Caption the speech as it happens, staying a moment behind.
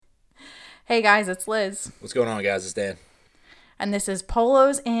Hey guys, it's Liz, What's going on, guys? It's Dan. and this is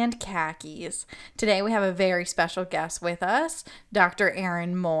Polos and Khakis. Today we have a very special guest with us, Dr.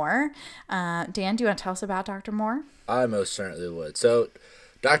 Erin Moore. Dan, do you want to tell us about Dr. Moore? I most certainly would. So,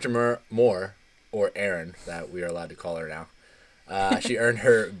 Dr. Moore, or Erin, that we are allowed to call her now, she earned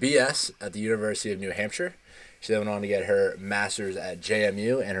her BS at the University of New Hampshire. She then went on to get her master's at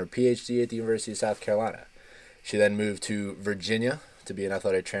JMU and her PhD at the University of South Carolina. She then moved to Virginia to be an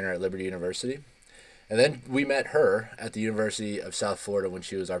athletic trainer at Liberty University. And then we met her at the University of South Florida when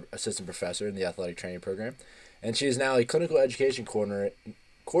she was our assistant professor in the athletic training program. And she is now a clinical education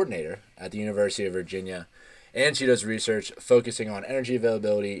coordinator at the University of Virginia. And she does research focusing on energy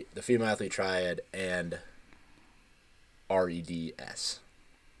availability, the female athlete triad, and REDS.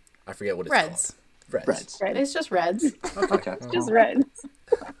 I forget what it's called. Reds. Reds. It's just Reds. Okay. Just red.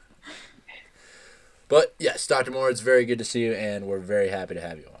 But yes, Dr. Moore, it's very good to see you, and we're very happy to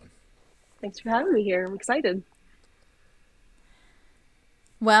have you on. Thanks for having me here. I'm excited.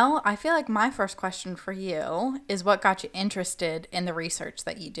 Well, I feel like my first question for you is what got you interested in the research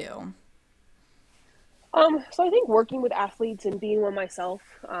that you do? So I think working with athletes and being one myself,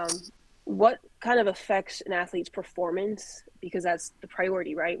 what kind of affects an athlete's performance, because that's the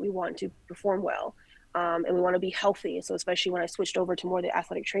priority, right? We want to perform well, and we want to be healthy. So especially when I switched over to more the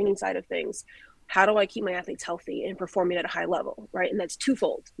athletic training side of things, how do I keep my athletes healthy and performing at a high level, right? And that's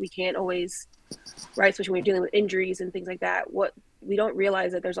twofold. We can't always, right, especially when you're dealing with injuries and things like that. What we don't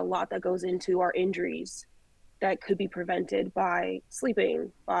realize that there's a lot that goes into our injuries that could be prevented by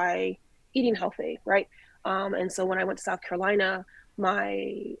sleeping, by eating healthy, right? And so when I went to South Carolina,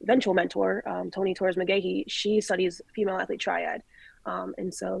 my eventual mentor, Tony Torres McGahee, she studies female athlete triad.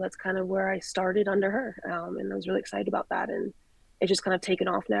 And so that's kind of where I started under her. And I was really excited about that. And it's just kind of taken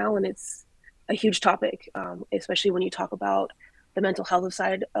off now. And it's a huge topic, especially when you talk about the mental health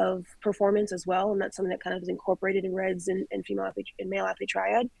side of performance as well. And that's something that kind of is incorporated in REDS and female athlete and male athlete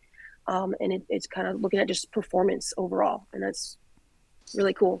triad. It's kind of looking at just performance overall. And that's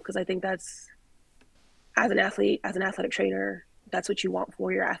really cool because I think that's, as an athlete, as an athletic trainer, that's what you want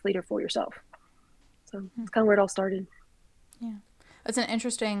for your athlete or for yourself. So it's kind of where it all started. Yeah. It's an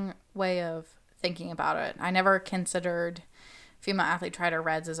interesting way of thinking about it. I never considered female athlete triad or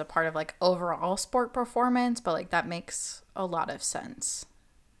Reds as a part of like overall sport performance, but like that makes a lot of sense.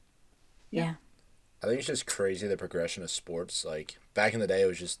 Yeah. I think it's just crazy the progression of sports. Like back in the day, it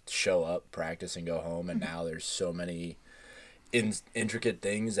was just show up, practice, and go home. And now there's so many intricate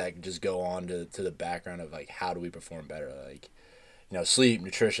things that can just go on to the background of like how do we perform better. Like sleep,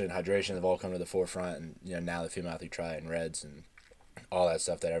 nutrition, hydration have all come to the forefront, and now the female athlete triad and Reds and all that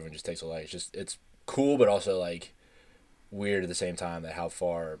stuff that everyone just takes a like. It's cool, but also like weird at the same time that how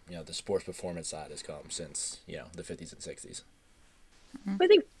far the sports performance side has come since the 50s and 60s. I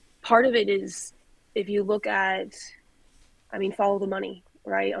think part of it is if you look at, I mean, follow the money,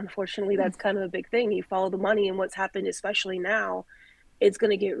 right? Unfortunately, that's kind of a big thing. You follow the money, and what's happened, especially now, it's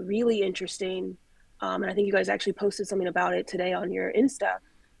going to get really interesting. And I think you guys actually posted something about it today on your Insta,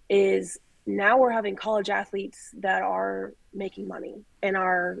 is now we're having college athletes that are making money and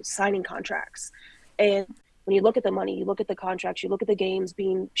are signing contracts. And when you look at the money, you look at the contracts, you look at the games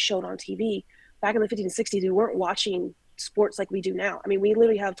being shown on TV, back in the 50s and 60s, we weren't watching sports like we do now. I mean, we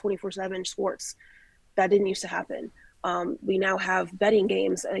literally have 24/7 sports. That didn't used to happen. We now have betting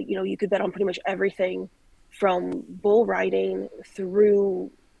games. You could bet on pretty much everything from bull riding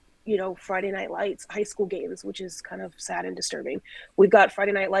through, Friday Night Lights, high school games, which is kind of sad and disturbing. We've got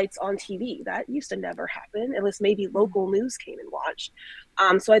Friday Night Lights on TV. That used to never happen unless maybe local news came and watched.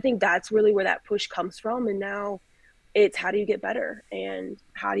 So I think that's really where that push comes from. And now it's how do you get better, and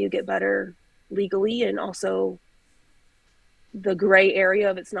how do you get better legally, and also the gray area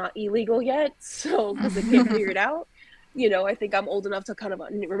of it's not illegal yet. So because they can't figure it out. I think I'm old enough to kind of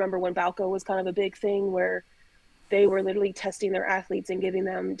remember when Balco was kind of a big thing where they were literally testing their athletes and giving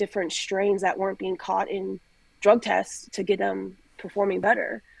them different strains that weren't being caught in drug tests to get them performing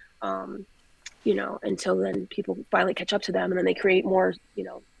better. Until then people finally catch up to them, and then they create more,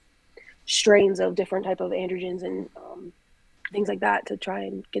 strains of different type of androgens and things like that to try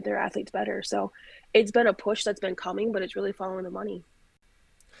and get their athletes better. So it's been a push that's been coming, but it's really following the money.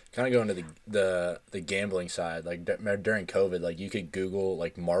 Kind of going to the gambling side, like during COVID, like you could Google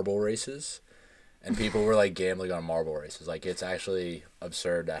like marble races, and people were like gambling on marble races. Like it's actually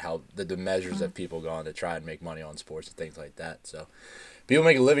absurd at how the measures that people go on to try and make money on sports and things like that. So people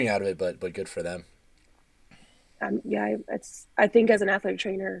make a living out of it, but good for them. I think as an athletic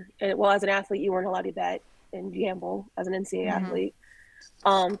trainer, as an athlete, you weren't allowed to bet and gamble as an NCAA athlete,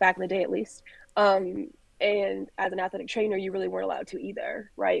 back in the day at least. And as an athletic trainer, you really weren't allowed to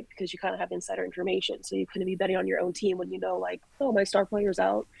either, right? Because you kind of have insider information. So you couldn't be betting on your own team when you know, like, oh, my star player's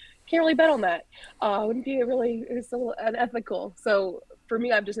out. Can't really bet on that. Wouldn't be it's a little unethical. So for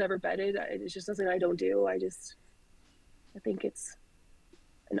me, I've just never betted. It's just something I don't do. I think it's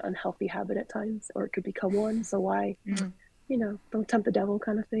an unhealthy habit at times, or it could become one. So why, don't tempt the devil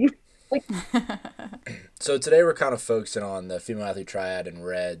kind of thing. So today we're kind of focusing on the female athlete triad and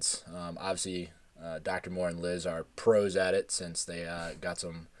Reds. Obviously, Dr. Moore and Liz are pros at it since they got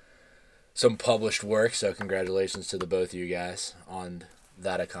some published work. So congratulations to the both of you guys on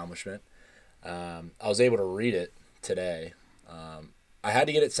that accomplishment. I was able to read it today. I had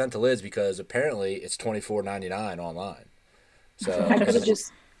to get it sent to Liz because apparently it's $24.99 online. So I could have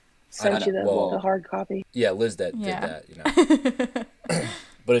just sent you the hard copy. Yeah, Liz did that.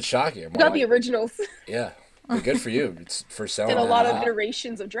 But it's shocking. You got the originals. Yeah. But good for you. It's for selling. And a lot of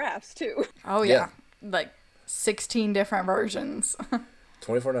iterations of drafts, too. Oh, yeah. Like 16 different versions.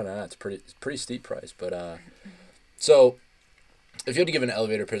 $24.99. It's pretty steep price. But so if you had to give an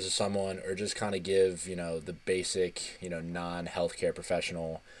elevator pitch to someone or just kind of give, the basic, non-healthcare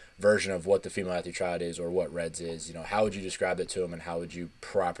professional version of what the female athlete triad is or what Reds is, how would you describe it to them and how would you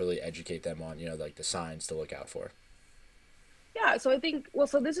properly educate them on, like the signs to look out for? Yeah, so I think,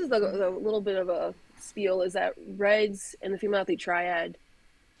 so this is the little bit of a spiel is that Reds and the female athlete triad,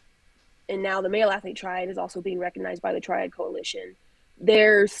 and now the male athlete triad is also being recognized by the Triad Coalition.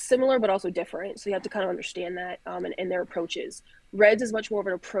 They're similar, but also different. So you have to kind of understand that and their approaches. Reds is much more of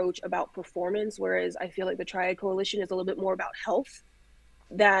an approach about performance, whereas I feel like the Triad Coalition is a little bit more about health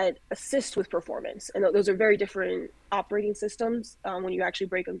that assist with performance. And those are very different operating systems when you actually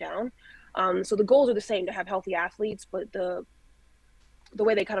break them down. So the goals are the same, to have healthy athletes, but the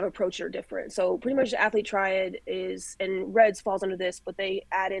way they kind of approach it are different. So pretty much the athlete triad is, and Reds falls under this, but they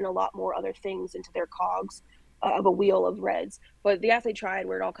add in a lot more other things into their cogs of a wheel of Reds. But the athlete triad,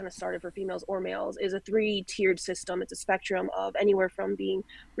 where it all kind of started for females or males, is a 3-tiered system. It's a spectrum of anywhere from being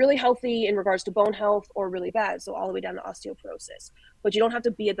really healthy in regards to bone health or really bad, so all the way down to osteoporosis. But you don't have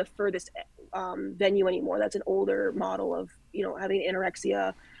to be at the furthest venue anymore. That's an older model of, having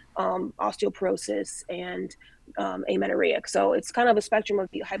anorexia, osteoporosis, and amenorrheic. So it's kind of a spectrum of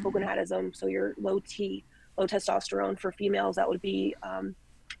hypogonadism. So your low testosterone. For females, that would be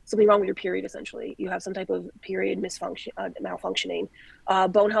something wrong with your period. Essentially, you have some type of period malfunctioning.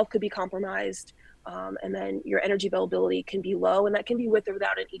 Bone health could be compromised, and then your energy availability can be low, and that can be with or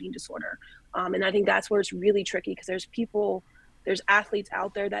without an eating disorder. And I think that's where it's really tricky, because there's athletes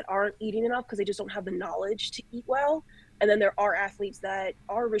out there that aren't eating enough because they just don't have the knowledge to eat well. And then there are athletes that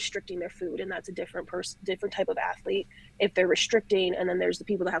are restricting their food, and that's a different type of athlete if they're restricting. And then there's the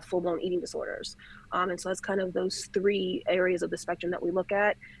people that have full-blown eating disorders. And so that's kind of those 3 areas of the spectrum that we look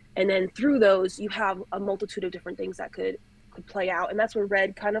at. And then through those, you have a multitude of different things that could play out. And that's where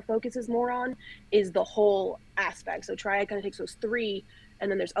Red kind of focuses more on, is the whole aspect. So Triad kind of takes those 3, and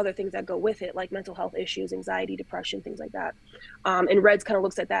then there's other things that go with it, like mental health issues, anxiety, depression, things like that. And Reds kind of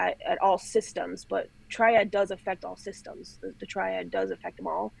looks at that at all systems, but Triad does affect all systems. The Triad does affect them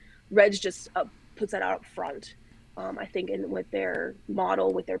all. Reds just puts that out up front, I think, with their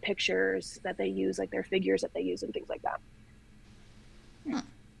model, with their pictures that they use, like their figures that they use and things like that.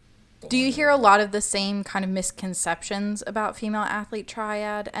 Do you hear a lot of the same kind of misconceptions about female athlete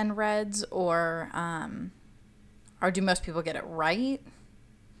triad and Reds, or do most people get it right?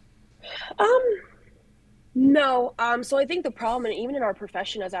 No. So I think the problem, and even in our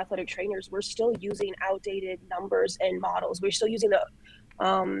profession as athletic trainers, we're still using outdated numbers and models. We're still using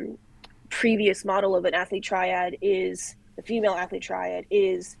the previous model of an athlete triad is the female athlete triad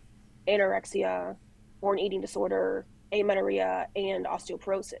is anorexia or an eating disorder, amenorrhea, and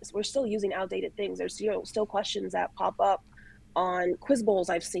osteoporosis. We're still using outdated things. There's still questions that pop up on quiz bowls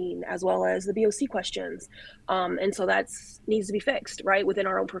I've seen, as well as the BOC questions. And so that needs to be fixed, right, within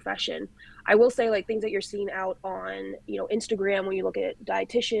our own profession. I will say, like, things that you're seeing out on, Instagram, when you look at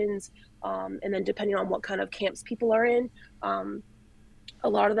dietitians, and then depending on what kind of camps people are in, a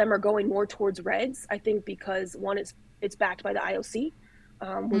lot of them are going more towards Reds, I think, because one, it's backed by the IOC,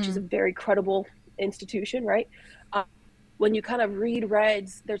 which is a very credible institution, right? When you kind of read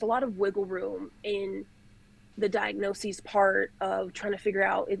Reds, there's a lot of wiggle room in the diagnoses part of trying to figure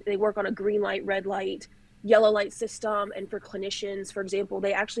out if they work on a green light, red light, yellow light system. And for clinicians, for example,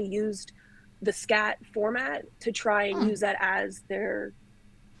 they actually used the SCAT format to try and use that as their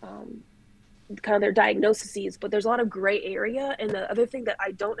kind of their diagnoses. But there's a lot of gray area. And the other thing that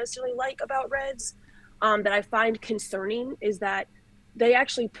I don't necessarily like about Reds that I find concerning is that they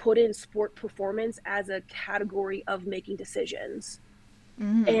actually put in sport performance as a category of making decisions.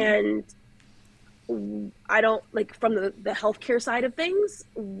 And I don't like from the healthcare side of things.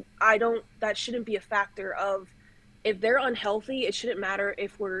 I don't, that shouldn't be a factor of if they're unhealthy, it shouldn't matter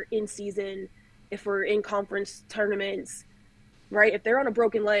if we're in season, if we're in conference tournaments, right? If they're on a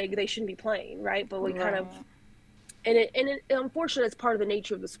broken leg, they shouldn't be playing, right? But we kind of, Right. unfortunately, it's part of the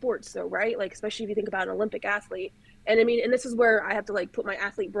nature of the sports, though, right? Like, especially if you think about an Olympic athlete. And I mean, and this is where I have to like put my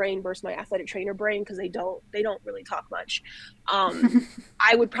athlete brain versus my athletic trainer brain, because they don't really talk much.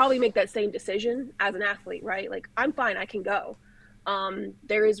 I would probably make that same decision as an athlete, right? Like, I'm fine, I can go.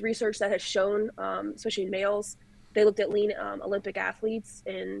 There is research that has shown, especially in males, they looked at lean Olympic athletes,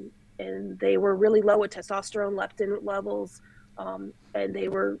 and they were really low with testosterone, leptin levels, and they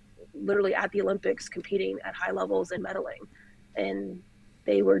were literally at the Olympics competing at high levels and medaling. And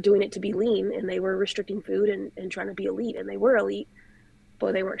they were doing it to be lean, and they were restricting food and trying to be elite, and they were elite,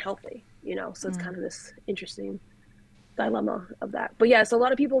 but they weren't healthy, you know? So it's kind of this interesting dilemma of that. But yeah, so a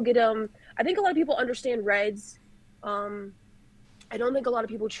lot of people get, I think a lot of people understand reds. Um, I don't think a lot of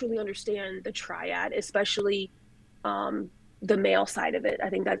people truly understand the triad, especially um, the male side of it. I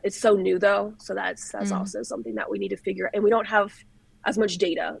think that it's so new though, so that's Mm. also something that we need to figure. And we don't have as much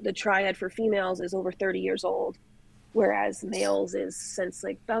data. The triad for females is over 30 years old, whereas males is since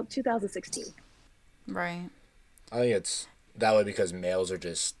like about 2016. Right. I think it's that way because males are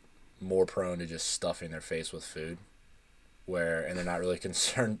just more prone to just stuffing their face with food, where and they're not really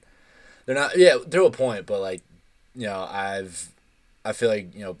concerned. They're not, yeah, to a point, but like, I feel like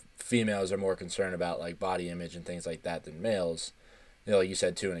females are more concerned about like body image and things like that than males. Like you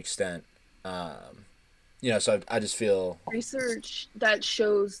said, to an extent. So I just feel. Research that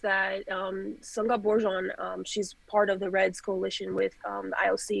shows that Sunga Borjan, she's part of the Reds coalition with the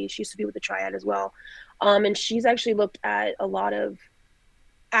IOC. She used to be with the Triad as well. And she's actually looked at a lot of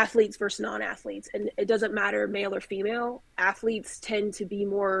athletes versus non-athletes, and it doesn't matter male or female. Athletes tend to be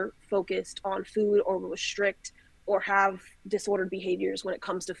more focused on food or restrict or have disordered behaviors when it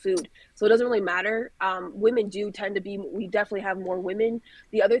comes to food, so it doesn't really matter. Women do tend to be, we definitely have more women.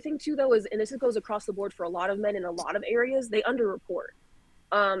 The other thing too though is, and this goes across the board for a lot of men in a lot of areas, they underreport.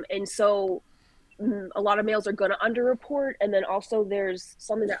 And so a lot of males are going to underreport. And then also there's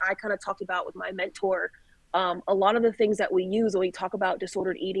something that I kind of talked about with my mentor. A lot of the things that we use when we talk about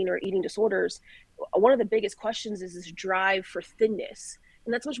disordered eating or eating disorders, one of the biggest questions is this drive for thinness.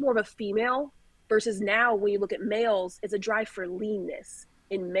 And that's much more of a female, versus now when you look at males, it's a drive for leanness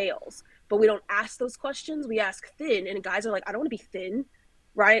in males. But we don't ask those questions. We ask thin, and guys are like, I don't want to be thin,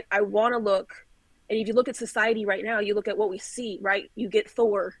 right? I want to look. And if you look at society right now, you look at what we see, right? You get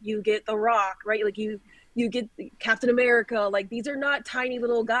Thor, you get The Rock, right? Like you get Captain America. Like, these are not tiny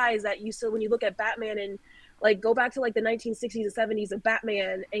little guys that you, so when you look at Batman, and like go back to like the 1960s and 70s of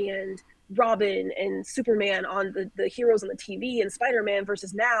Batman and Robin and Superman on the heroes on the TV, and Spider-Man,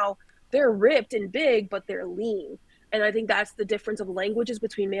 versus now, they're ripped and big, but they're lean. And I think that's the difference of languages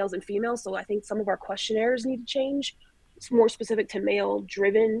between males and females. So I think some of our questionnaires need to change. It's more specific to male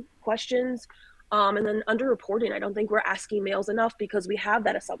driven questions. And then underreporting, I don't think we're asking males enough, because we have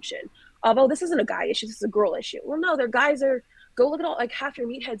that assumption of, oh, this isn't a guy issue, this is a girl issue. Well, no, they're guys are, go look at all, like half your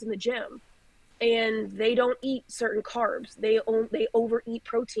meatheads in the gym, and they don't eat certain carbs. They overeat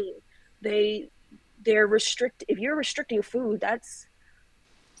protein. They they're restrict. If you're restricting food, that's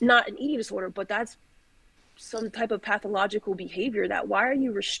not an eating disorder, but that's some type of pathological behavior. That, why are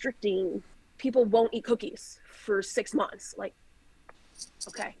you restricting? People won't eat cookies for 6 months. Like,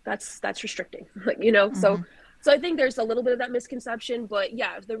 okay, that's restricting. Like, so I think there's a little bit of that misconception. But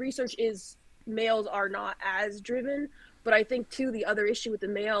yeah, the research is males are not as driven. But I think too, the other issue with the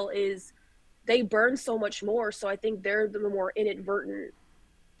male is they burn so much more. So I think they're the more inadvertent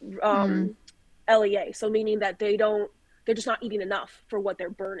Mm. um, LEA. So meaning that they're just not eating enough for what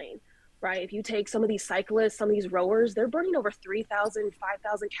they're burning, right? If you take some of these cyclists, some of these rowers, they're burning over 3,000,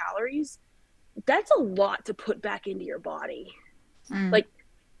 5,000 calories. That's a lot to put back into your body. Mm. Like,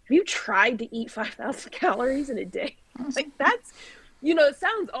 have you tried to eat 5,000 calories in a day? Like, that's, it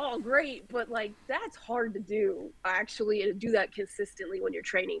sounds all great, but like, that's hard to do actually, and to do that consistently when you're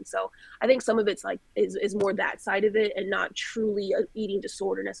training. So I think some of it's like, is more that side of it, and not truly an eating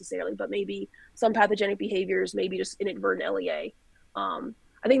disorder necessarily, but maybe some pathogenic behaviors, maybe just inadvertent LEA.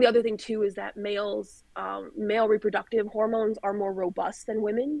 I think the other thing too is that male reproductive hormones are more robust than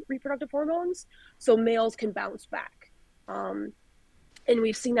women reproductive hormones. So males can bounce back. Um, and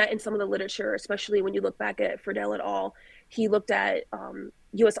we've seen that in some of the literature, especially when you look back at Friedel et al. He looked at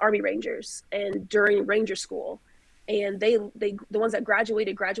U.S. Army Rangers and during Ranger School, and the ones that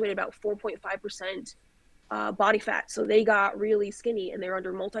graduated about 4.5% body fat. So they got really skinny, and they were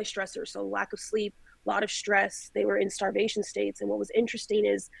under multi stressors, so lack of sleep, a lot of stress. They were in starvation states. And what was interesting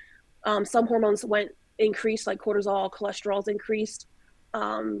is Some hormones went increased, like cortisol, cholesterol's increased,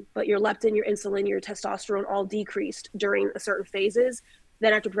 but your leptin, your insulin, your testosterone all decreased during certain phases.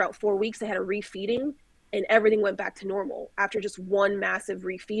 Then after about 4 weeks, they had a refeeding, and everything went back to normal after just one massive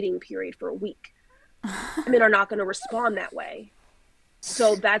refeeding period for a week. Men are not going to respond that way.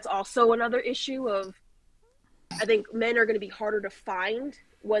 So that's also another issue of, I think men are going to be harder to find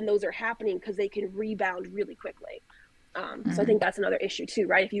when those are happening because they can rebound really quickly. So I think that's another issue too,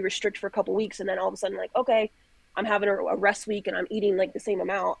 right? If you restrict for a couple weeks and then all of a sudden, like, okay, I'm having a rest week and I'm eating like the same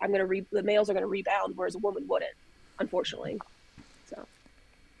amount, the males are gonna rebound, whereas a woman wouldn't, unfortunately. So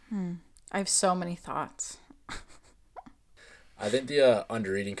I have so many thoughts. I think the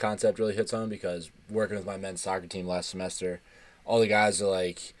under eating concept really hits home because working with my men's soccer team last semester, all the guys are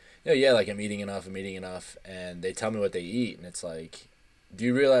like, yeah, like I'm eating enough, and they tell me what they eat, and it's like, do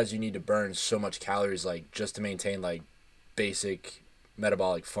you realize you need to burn so much calories like just to maintain like basic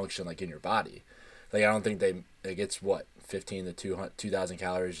metabolic function like in your body? Like I don't think they like it's what 15 to 2,000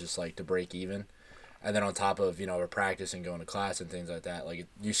 calories just like to break even, and then on top of we're practicing going to class and things like that. Like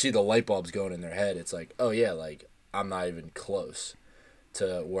you see the light bulbs going in their head. It's like, oh yeah, like I'm not even close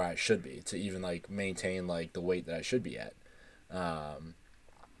to where I should be to even like maintain like the weight that I should be at. Um,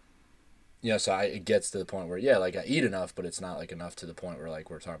 so it gets to the point where yeah, like I eat enough, but it's not like enough to the point where like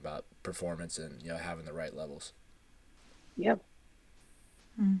we're talking about performance and having the right levels. yeah.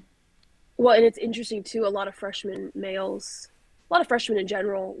 Well, and it's interesting too, a lot of freshmen in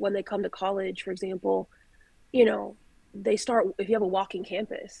general, when they come to college, for example, you know, they start, if you have a walking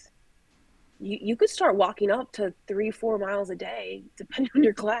campus, you could start walking up to 3 4 miles a day depending on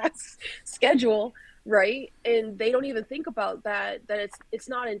your class schedule, right? And they don't even think about that it's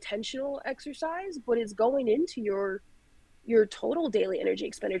not intentional exercise, but it's going into your total daily energy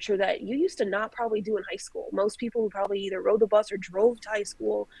expenditure that you used to not probably do in high school. Most people who probably either rode the bus or drove to high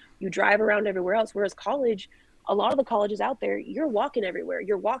school, you drive around everywhere else. Whereas college, a lot of the colleges out there, you're walking everywhere.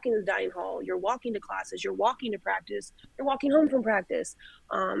 You're walking to the dining hall, you're walking to classes, you're walking to practice, you're walking home from practice.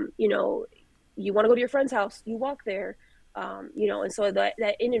 You want to go to your friend's house, you walk there. And so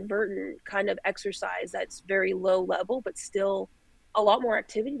that inadvertent kind of exercise that's very low level, but still a lot more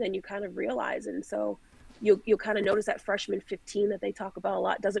activity than you kind of realize. And so you'll kind of notice that freshman 15 that they talk about a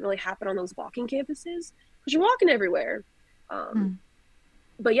lot doesn't really happen on those walking campuses because you're walking everywhere. Um,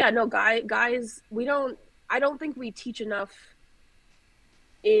 but yeah, no, guys, I don't think we teach enough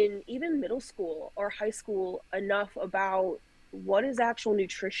in even middle school or high school enough about what is actual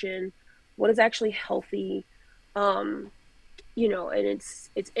nutrition, what is actually healthy. Um, and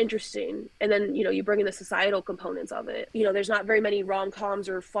it's interesting. And then, you bring in the societal components of it. There's not very many rom-coms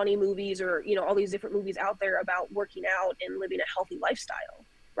or funny movies or, all these different movies out there about working out and living a healthy lifestyle,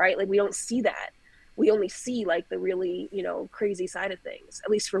 right? Like we don't see that. We only see like the really, crazy side of things,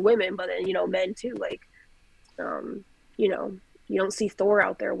 at least for women, but then, men too. Like, um, you know, you don't see Thor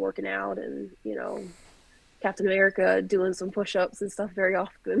out there working out and, Captain America doing some push-ups and stuff very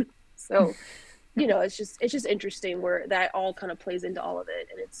often. So, it's just interesting where that all kind of plays into all of it,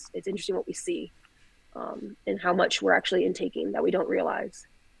 and it's interesting what we see, and how much we're actually intaking that we don't realize.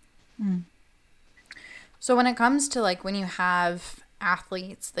 So when it comes to like when you have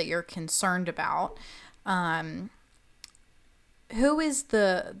athletes that you're concerned about, um, who is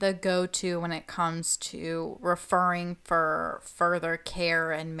the go-to when it comes to referring for further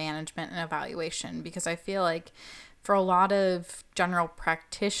care and management and evaluation? Because I feel like for a lot of general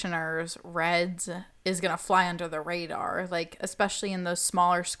practitioners, REDS is going to fly under the radar, like especially in those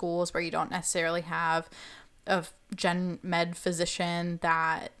smaller schools where you don't necessarily have a gen med physician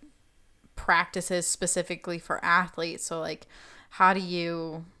that practices specifically for athletes. So like how do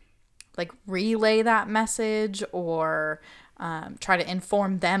you like relay that message or try to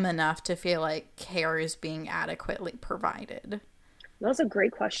inform them enough to feel like care is being adequately provided? That's a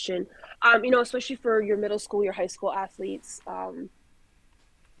great question. Especially for your middle school, your high school athletes,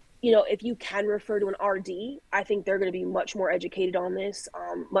 if you can refer to an RD, I think they're going to be much more educated on this,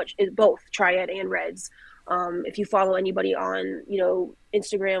 both Triad and Reds. If you follow anybody on,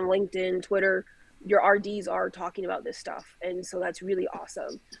 Instagram, LinkedIn, Twitter, your RDs are talking about this stuff. And so that's really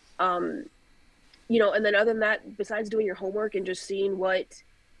awesome. Um, and then other than that, besides doing your homework and just seeing what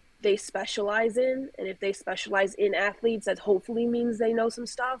they specialize in, and if they specialize in athletes, that hopefully means they know some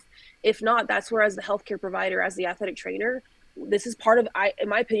stuff. If not, that's where as the healthcare provider, as the athletic trainer, this is part of, in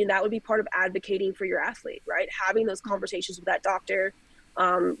my opinion, that would be part of advocating for your athlete, right? Having those conversations with that doctor,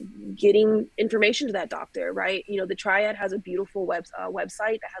 getting information to that doctor, right? The Triad has a beautiful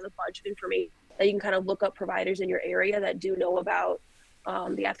website that has a bunch of information that you can kind of look up providers in your area that do know about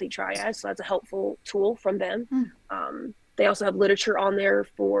the athlete triad. So that's a helpful tool from them. They also have literature on there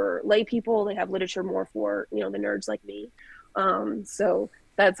for lay people. They have literature more for, you know, the nerds like me. So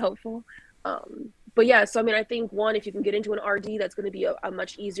that's helpful. But yeah, so I mean, I think one, if you can get into an RD, that's going to be a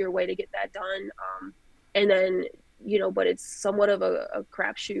much easier way to get that done. And then, you know, but it's somewhat of a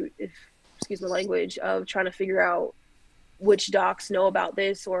crapshoot, if excuse my language, of trying to figure out which docs know about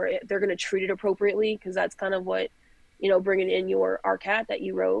this or they're going to treat it appropriately, because that's kind of what, you know, bringing in your RCAT that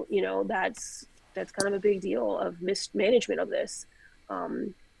you wrote, you know, that's kind of a big deal of mismanagement of this.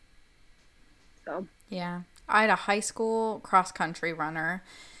 um so Yeah. I had a high school cross country runner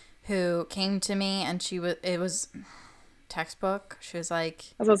who came to me, and it was textbook. She was like,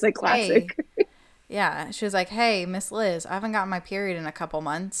 I was gonna say "Hey, classic. yeah." She was like, "Hey, Miss Liz, I haven't gotten my period in a couple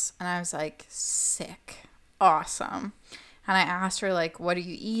months." And I was like, "Sick. Awesome." And I asked her, like, "What are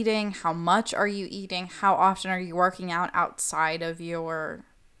you eating? How much are you eating? How often are you working out outside of your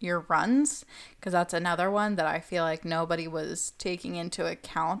runs?" Because that's another one that I feel like nobody was taking into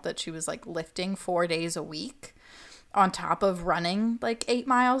account, that she was like lifting 4 days a week on top of running like 8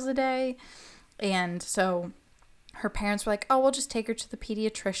 miles a day. And so her parents were like, "Oh, we'll just take her to the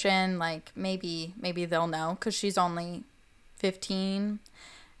pediatrician. Like maybe they'll know, because she's only 15."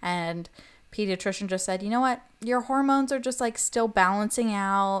 And pediatrician just said, "You know what? Your hormones are just like still balancing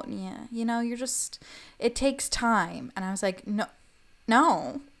out. Yeah, you know, you're just, it takes time." And I was like, "No,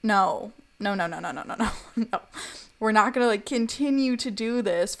 no, no, no, no, no, no, no, no, no, no. We're not gonna like continue to do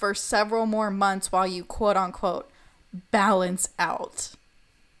this for several more months while you quote unquote balance out.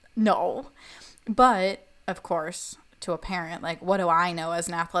 No." But of course, to a parent, like, what do I know as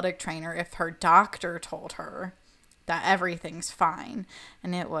an athletic trainer if her doctor told her that everything's fine?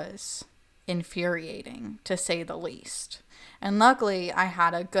 And it was infuriating, to say the least. And luckily, I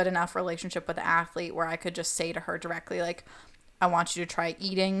had a good enough relationship with the athlete where I could just say to her directly, like, "I want you to try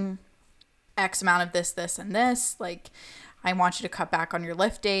eating X amount of this, this, and this. Like, I want you to cut back on your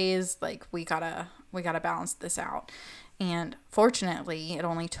lift days. Like, we gotta balance this out." And fortunately, it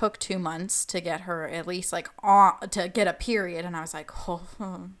only took 2 months to get her at least like to get a period. And I was like,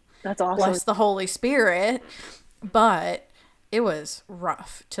 "Oh, That's awesome. bless the Holy Spirit." But it was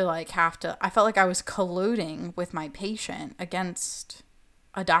rough to like have to. I felt like I was colluding with my patient against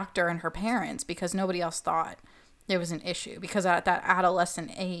a doctor and her parents, because nobody else thought there was an issue. Because at that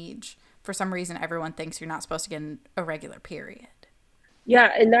adolescent age, for some reason, everyone thinks you're not supposed to get a regular period.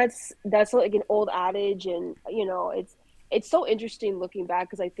 Yeah, and that's like an old adage, and you know, it's so interesting looking back,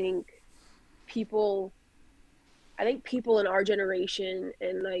 because people I think people in our generation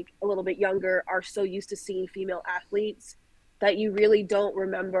and like a little bit younger are so used to seeing female athletes that you really don't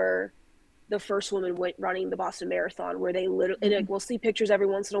remember the first woman went running the Boston Marathon, where they literally, and like, we'll see pictures every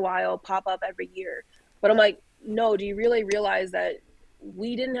once in a while pop up every year. But I'm like, no, do you really realize that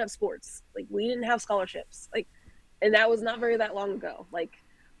we didn't have sports? Like, we didn't have scholarships. Like, and that was not very that long ago. Like,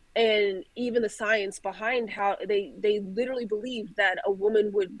 and even the science behind how they literally believed that a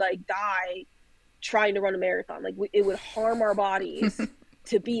woman would like die trying to run a marathon. Like, it would harm our bodies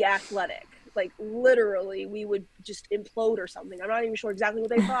to be athletic. Like, literally, we would just implode or something. I'm not even sure exactly what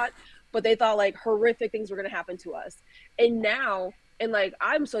they thought, but they thought like horrific things were going to happen to us. And now, and like,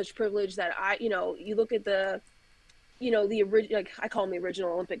 I'm such privileged that you know, you look at the, you know, the original, like I call them the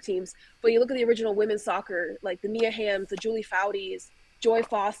original Olympic teams, but you look at the original women's soccer, like the Mia Hamms, the Julie Foudies, Joy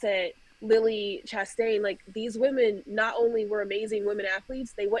Fawcett, Lily Chastain. Like, these women not only were amazing women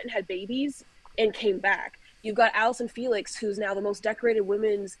athletes, they went and had babies and came back. You've got Allison Felix, who's now the most decorated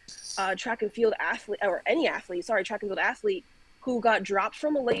women's track and field athlete, or any athlete, sorry, track and field athlete, who got dropped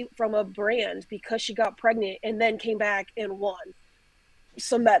from a brand because she got pregnant and then came back and won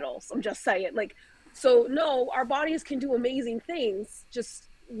some medals. I'm just saying, like, so no, our bodies can do amazing things. Just,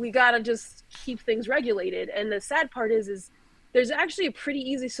 we gotta just keep things regulated. And the sad part is there's actually a pretty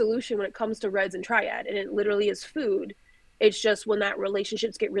easy solution when it comes to Reds and Triad, and it literally is food. It's just when that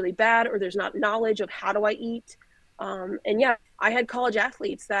relationships get really bad, or there's not knowledge of how do I eat. And yeah, I had college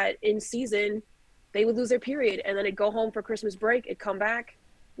athletes that in season they would lose their period, and then it'd go home for Christmas break, it'd come back.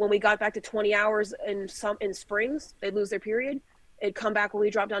 When we got back to 20 hours in springs, they'd lose their period. It'd come back when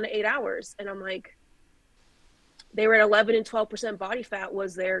we dropped down to 8 hours. And I'm like, they were at 11 and 12% body fat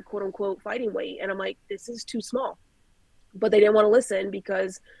was their quote unquote fighting weight. And I'm like, this is too small. But they didn't want to listen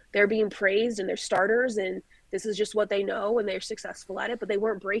because they're being praised and they're starters and this is just what they know and they're successful at it, but they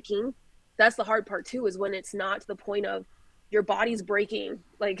weren't breaking. That's the hard part too, is when it's not to the point of your body's breaking.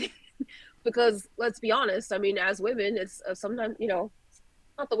 Like, because let's be honest, I mean, as women, it's sometimes, you know,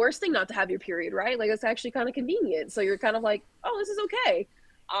 not the worst thing not to have your period, right? Like, it's actually kind of convenient. So you're kind of like, oh, this is okay.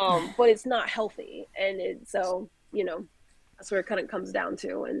 But it's not healthy. And so, you know, that's where it kind of comes down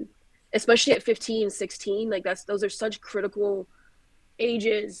to. And especially at 15, 16. Like those are such critical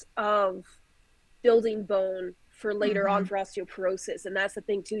ages of building bone for later on Mm-hmm. for osteoporosis. And that's the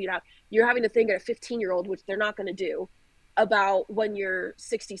thing too, you're having to think at a 15-year-old, which they're not going to do, about when you're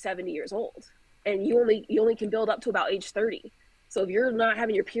 60, 70 years old. And you only can build up to about age 30. So if you're not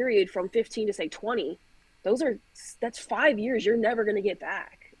having your period from 15 to say 20, that's 5 years you're never going to get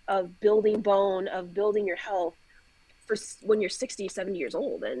back of building bone, of building your health for when you're 60, 70 years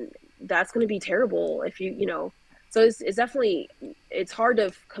old. And that's going to be terrible if so it's definitely, it's hard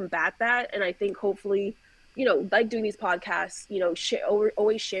to combat that. And I think hopefully, like doing these podcasts,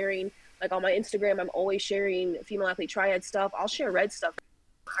 always sharing, like on my Instagram, I'm always sharing female athlete triad stuff. I'll share red stuff.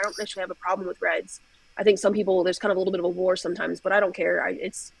 I don't necessarily have a problem with reds. I think some people, there's kind of a little bit of a war sometimes, but I don't care.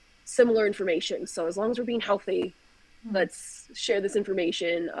 It's similar information. So as long as we're being healthy, let's share this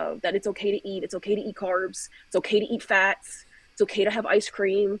information of that it's okay to eat. It's okay to eat carbs. It's okay to eat fats. It's okay to have ice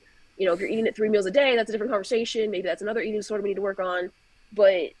cream. If you're eating it 3 meals a day, that's a different conversation. Maybe that's another eating disorder we need to work on.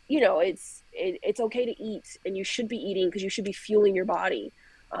 But it's okay to eat, and you should be eating because you should be fueling your body.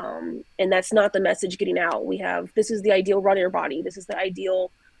 And that's not the message getting out. This is the ideal runner body. This is the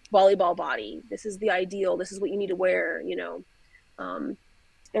ideal volleyball body. This is the ideal. This is what you need to wear.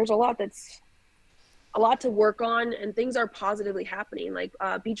 There's a lot to work on, and things are positively happening. Like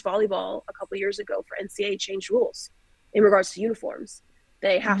beach volleyball a couple years ago for NCAA changed rules in regards to uniforms.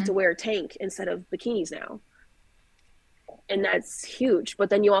 They have Mm-hmm. to wear a tank instead of bikinis now, and that's huge.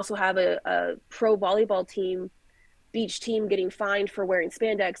 But then you also have a pro volleyball team, beach team, getting fined for wearing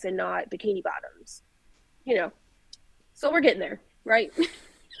spandex and not bikini bottoms. You know, so we're getting there, right?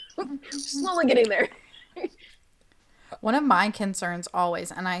 Slowly getting there. One of my concerns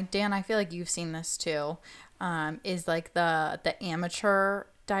always, and Dan, I feel like you've seen this too, is like the amateur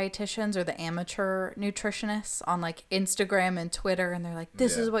dietitians or the amateur nutritionists on like Instagram and Twitter, and they're like,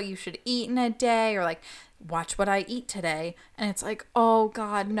 this Yeah. is what you should eat in a day, or like, watch what I eat today. And it's like, oh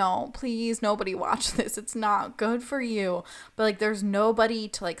God, no, please, nobody watch this. It's not good for you. But like, there's nobody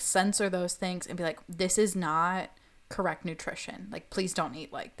to like censor those things and be like, this is not correct nutrition. Like, please don't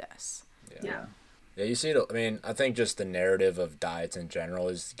eat like this. Yeah. Yeah. Yeah, you see it. I mean, I think just the narrative of diets in general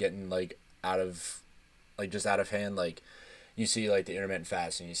is getting like just out of hand. Like, you see like the intermittent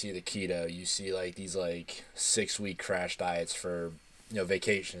fasting, you see the keto, you see like these like 6 week crash diets for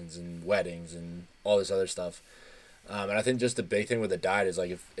vacations and weddings and all this other stuff. And I think just the big thing with the diet is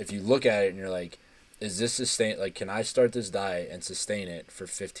like if you look at it and you're like, is this sustain? Like, can I start this diet and sustain it for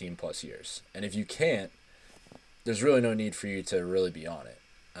 15 plus years? And if you can't, there's really no need for you to really be on it.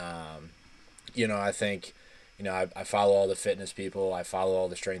 I think, I follow all the fitness people. I follow all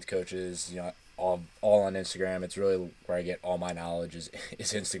the strength coaches, all on Instagram. It's really where I get all my knowledge is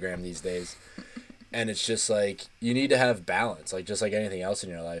Instagram these days. And it's just like, you need to have balance, like just like anything else in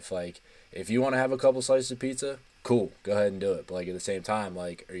your life. Like, if you want to have a couple slices of pizza, cool, go ahead and do it. But like at the same time,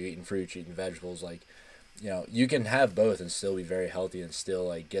 like, are you eating fruits, eating vegetables? Like, you can have both and still be very healthy and still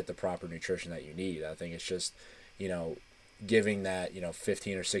like get the proper nutrition that you need. I think it's just, giving that,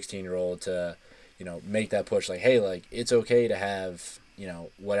 15 or 16-year-old to, make that push, like, hey, like, it's okay to have,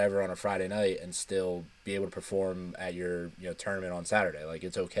 whatever on a Friday night and still be able to perform at your, tournament on Saturday. Like,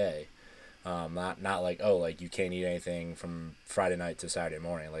 it's okay. Not like, oh, like, you can't eat anything from Friday night to Saturday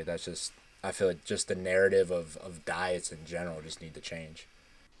morning. Like, that's just, I feel like just the narrative of diets in general just need to change.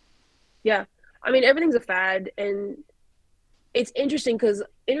 Yeah. I mean, everything's a fad, and it's interesting because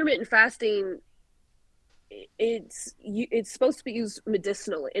intermittent fasting, it's supposed to be used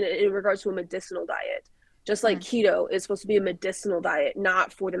medicinally in regards to a medicinal diet, just like Hmm. keto is supposed to be a medicinal diet,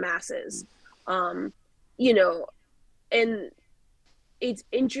 not for the masses. um you know and it's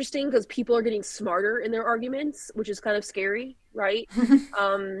interesting because people are getting smarter in their arguments, which is kind of scary, right?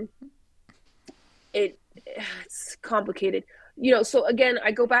 um it's complicated. So again,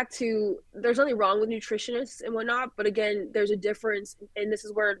 I go back to, there's nothing wrong with nutritionists and whatnot, but again, there's a difference, and this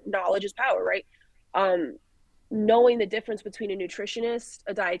is where knowledge is power, right? um Knowing the difference between a nutritionist,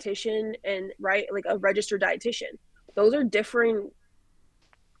 a dietitian, and, right, like a registered dietitian, those are different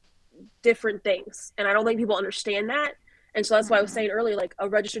things, and I don't think people understand that. And so that's why I was saying earlier, like a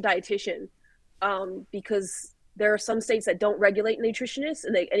registered dietitian, because there are some states that don't regulate nutritionists,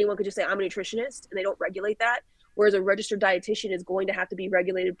 and anyone could just say I'm a nutritionist, and they don't regulate that. Whereas a registered dietitian is going to have to be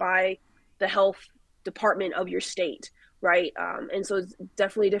regulated by the health department of your state, right? And so it's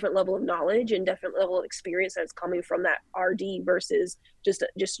definitely a different level of knowledge and different level of experience that's coming from that RD versus just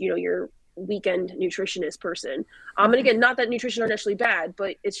your weekend nutritionist person. And again, not that nutrition are necessarily bad,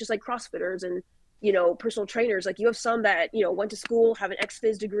 but it's just like CrossFitters and personal trainers. Like, you have some that went to school, have an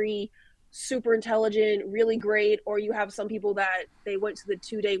ex-phys degree, super intelligent, really great, or you have some people that they went to the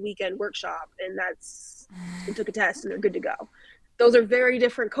 2-day weekend workshop and took a test and they're good to go. Those are very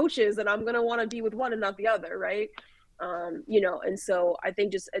different coaches, and I'm gonna want to be with one and not the other, right? And so I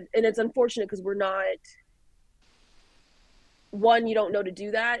think and it's unfortunate because we're not, one, you don't know to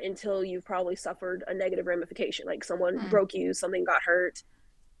do that until you've probably suffered a negative ramification, like someone broke you, something got hurt,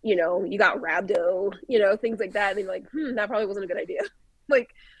 you got rhabdo, things like that. And you're like, that probably wasn't a good idea.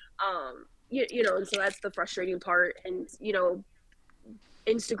 like, and so that's the frustrating part. And,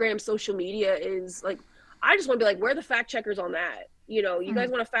 Instagram, social media is like, I just want to be like, where are the fact checkers on that? You guys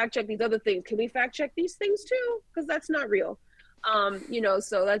want to fact check these other things. Can we fact check these things too? Because that's not real.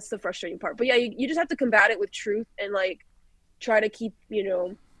 So that's the frustrating part. But yeah, you just have to combat it with truth and like try to keep,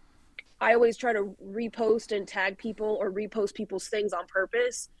 I always try to repost and tag people or repost people's things on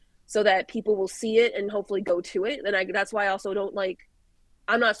purpose so that people will see it and hopefully go to it. And that's why I also don't like,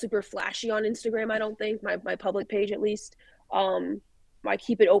 I'm not super flashy on Instagram. I don't think my public page, at least. I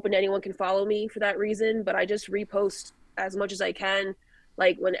keep it open. Anyone can follow me for that reason, but I just repost as much as I can.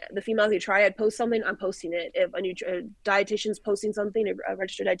 Like when the Female Athlete Triad posts something, I'm posting it. If a dietitian's posting something, a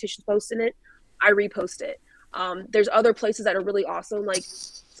registered dietitian's posting it, I repost it. There's other places that are really awesome. Like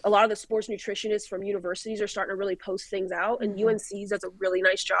a lot of the sports nutritionists from universities are starting to really post things out, and UNC's does a really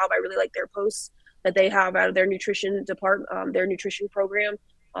nice job. I really like their posts that they have out of their nutrition department, their nutrition program.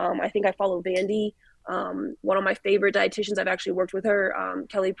 I think I follow Vandy. One of my favorite dietitians, I've actually worked with her,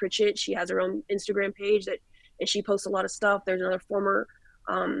 Kelly Pritchett. She has her own Instagram page and she posts a lot of stuff. There's another former,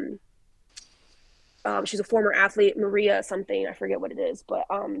 she's a former athlete, Maria something, I forget what it is, but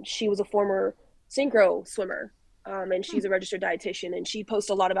she was a former synchro swimmer, and she's a registered dietitian, and she posts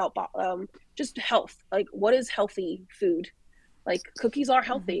a lot about just health, like what is healthy food. Like cookies are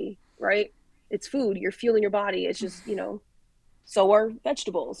healthy, right? It's food, you're fueling your body. It's just, so are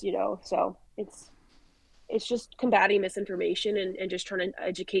vegetables, so it's just combating misinformation and just trying to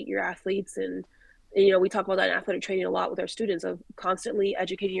educate your athletes. And we talk about that in athletic training a lot with our students, of constantly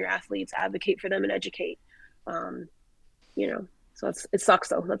educating your athletes, advocate for them and educate. So it sucks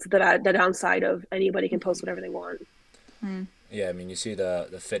though. That's the downside of anybody can post whatever they want. Yeah, I mean, you see the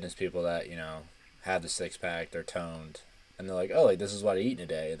fitness people that have the six pack, they're toned, and they're like, oh, like this is what I eat in a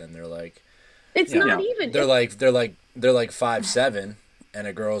day, and then they're like, it's not even. They're like 5'7", and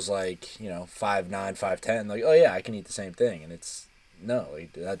a girl's like 5'9", 5'10". Like, oh yeah, I can eat the same thing, and it's no,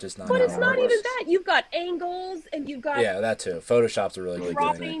 like, that's just not. But how it's not even that. You've got angles, and you've got that too. Photoshop's a really good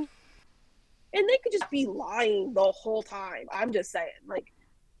thing. And they could just be lying the whole time. I'm just saying, like,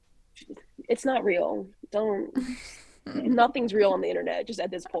 it's not real. Nothing's real on the internet. Just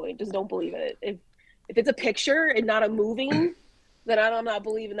at this point, just don't believe it. If it's a picture and not a moving, then I'm not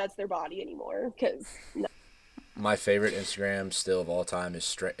believing that's their body anymore. Because my favorite Instagram still of all time is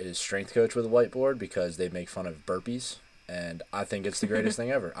Strength Coach with a whiteboard, because they make fun of burpees, and I think it's the greatest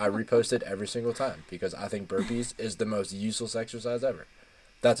thing ever. I repost it every single time because I think burpees is the most useless exercise ever.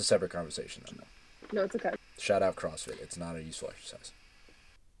 That's a separate conversation, though. No, it's okay. Shout out CrossFit. It's not a useful exercise.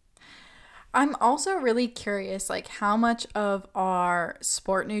 I'm also really curious, like, how much of our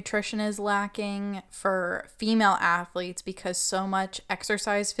sport nutrition is lacking for female athletes, because so much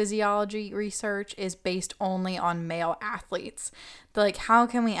exercise physiology research is based only on male athletes. Like, how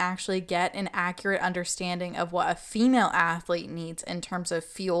can we actually get an accurate understanding of what a female athlete needs in terms of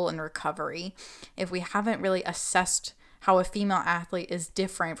fuel and recovery if we haven't really assessed how a female athlete is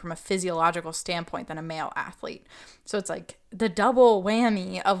different from a physiological standpoint than a male athlete? So it's like the double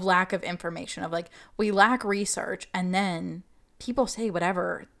whammy of lack of information, of like, we lack research, and then people say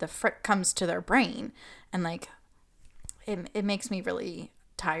whatever the frick comes to their brain, and like it makes me really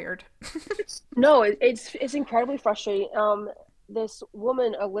tired. No, it's incredibly frustrating. This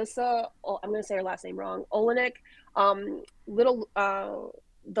woman, Alyssa, I'm going to say her last name wrong, Olenek,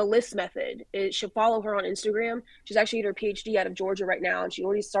 the list method. It should follow her on Instagram. She's actually getting her PhD out of Georgia right now, and she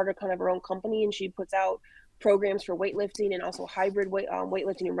already started kind of her own company, and she puts out programs for weightlifting and also hybrid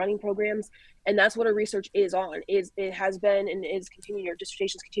weightlifting and running programs. And that's what her research is on. It has been and is continuing. Her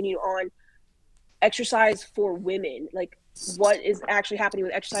dissertations continue on exercise for women, like what is actually happening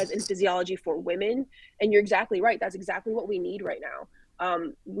with exercise and physiology for women. And you're exactly right. That's exactly what we need right now.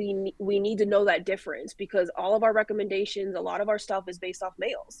 We need to know that difference, because all of our recommendations, a lot of our stuff is based off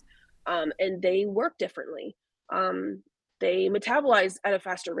males, and they work differently. They metabolize at a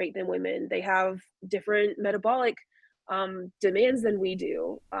faster rate than women. They have different metabolic demands than we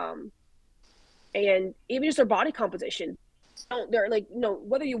do, and even just their body composition. They're like,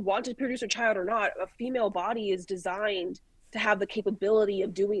 whether you want to produce a child or not, a female body is designed to have the capability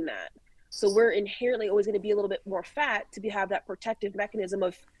of doing that. So we're inherently always going to be a little bit more fat to have that protective mechanism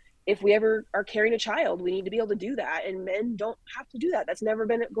of if we ever are carrying a child, we need to be able to do that. And men don't have to do that. That's never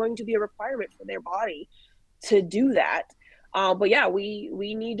been going to be a requirement for their body to do that. But yeah, we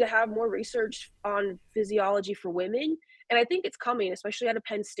need to have more research on physiology for women. And I think it's coming, especially out of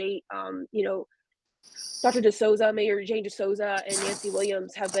Penn State. Dr. DeSouza, Mayor Jane DeSouza, and Nancy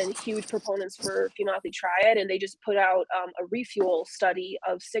Williams have been huge proponents for female athlete triad, and they just put out a refuel study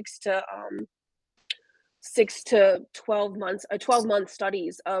of 6 to 12 months, 12-month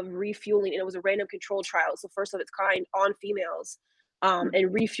studies of refueling, and it was a random control trial. It's the first of its kind on females,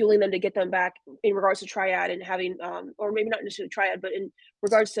 and refueling them to get them back in regards to triad and having, or maybe not necessarily triad, but in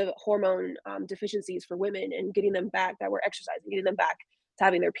regards to hormone deficiencies for women and getting them back that were exercising, getting them back to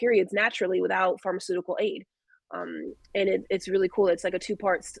having their periods naturally without pharmaceutical aid. And it's really cool. It's like a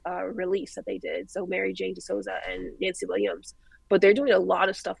two-parts release that they did. So Mary Jane DeSouza and Nancy Williams, but they're doing a lot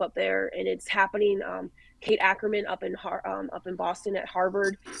of stuff up there, and it's happening. Kate Ackerman up in Boston at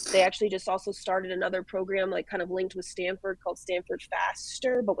Harvard, they actually just also started another program like kind of linked with Stanford called Stanford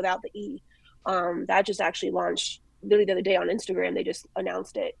Faster, but without the E. That just actually launched literally the other day on Instagram. They just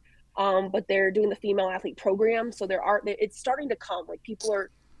announced it. But they're doing the female athlete program, so it's starting to come. Like people are.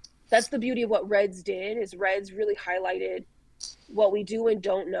 That's the beauty of what Reds did. Is Reds really highlighted what we do and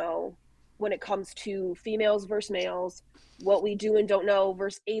don't know when it comes to females versus males, what we do and don't know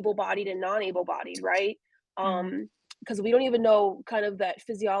versus able-bodied and non-able-bodied, right? Because we don't even know kind of that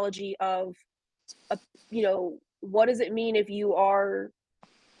physiology of, what does it mean if you are,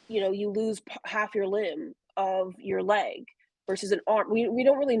 you lose half your limb of your leg versus an arm. We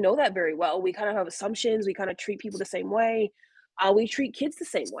don't really know that very well. We kind of have assumptions. We kind of treat people the same way. We treat kids the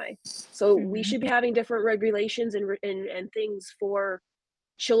same way. So we should be having different regulations and things for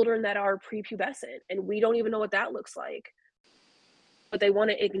children that are prepubescent, and we don't even know what that looks like. But they want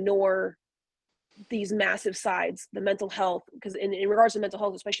to ignore these massive sides, the mental health, because in regards to mental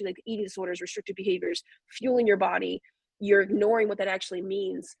health, especially like the eating disorders, restrictive behaviors, fueling your body, you're ignoring what that actually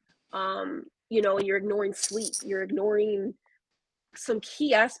means. And you're ignoring sleep, you're ignoring some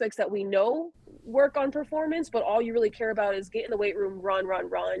key aspects that we know work on performance, but all you really care about is get in the weight room, run,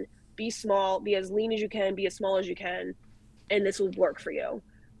 be small, be as lean as you can, be as small as you can, and this will work for you.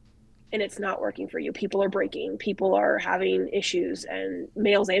 And it's not working for you. People are breaking, people are having issues, and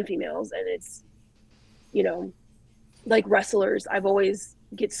males and females. And it's, like wrestlers, I've always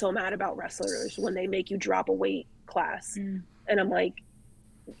get so mad about wrestlers when they make you drop a weight class. And I'm like,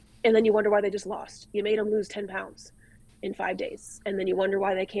 and then you wonder why they just lost. You made them lose 10 pounds in 5 days. And then you wonder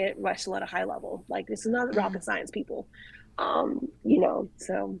why they can't wrestle at a high level. Like, this is not rocket science, people.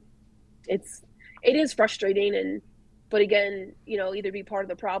 So it is frustrating. But again, either be part of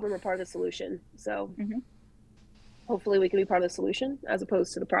the problem or part of the solution. So hopefully we can be part of the solution as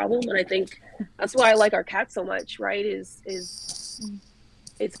opposed to the problem. And I think that's why I like our cat so much, right? Is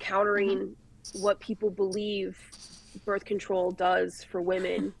it's countering what people believe birth control does for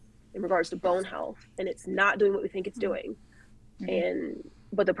women in regards to bone health, and it's not doing what we think it's doing.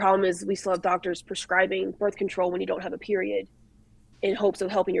 But the problem is we still have doctors prescribing birth control when you don't have a period in hopes of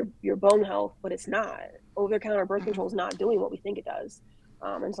helping your bone health, but it's not. Over-the-counter birth control is not doing what we think it does.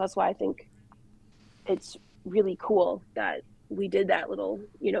 And so that's why I think it's really cool that we did that little,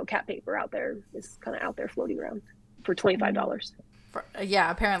 cat paper out there. It's kind of out there floating around for $25.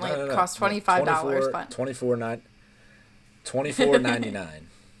 Yeah, apparently No, it costs $25, but $24.99.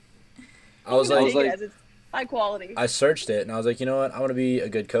 I was like, like, it's high quality. I searched it and I was like, you know what? I want to be a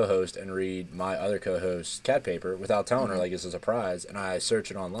good co-host and read my other co-host's cat paper without telling her like it's a surprise. And I search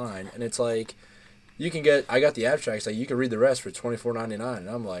it online and it's like, I got the abstracts, like you can read the rest for $24.99. And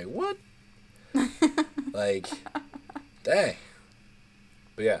I'm like, what? Like, dang.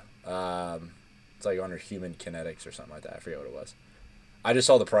 But yeah, it's like under human kinetics or something like that. I forget what it was. I just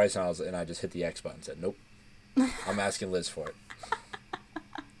saw the price and I just hit the X button and said, nope. I'm asking Liz for it.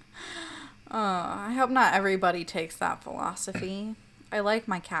 I hope not everybody takes that philosophy. I like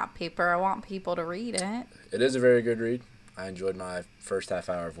my cat paper. I want people to read it. It is a very good read. I enjoyed my first half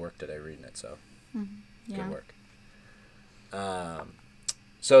hour of work today reading it, so good work.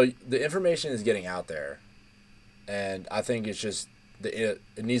 So the information is getting out there, and I think it's just it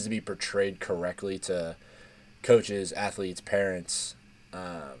needs to be portrayed correctly to coaches, athletes, parents.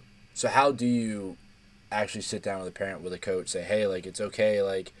 So how do you actually sit down with a parent, with a coach, say, hey, like, it's okay,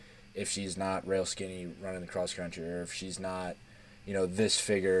 like, if she's not rail skinny running the cross country, or if she's not, this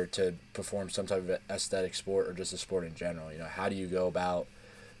figure to perform some type of aesthetic sport or just a sport in general? How do you go about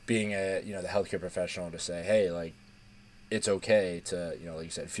being the healthcare professional to say, hey, like, it's okay to, like you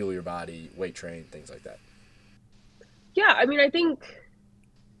said, fuel your body, weight train, things like that? Yeah, I mean, I think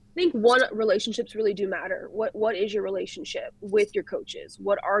think one, relationships really do matter. What is your relationship with your coaches?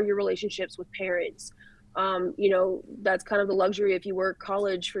 What are your relationships with parents? You know, that's kind of the luxury. If you work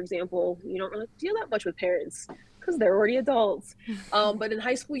college, for example, you don't really deal that much with parents because they're already adults. But in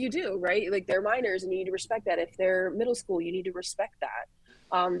high school, you do, right? Like they're minors, and you need to respect that. If they're middle school, you need to respect that.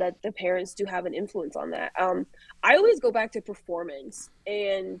 That the parents do have an influence on that. I always go back to performance,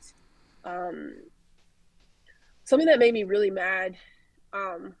 and um, something that made me really mad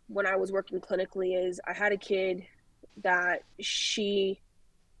when I was working clinically is I had a kid that she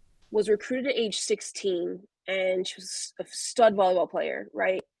was recruited at age 16, and she was a stud volleyball player,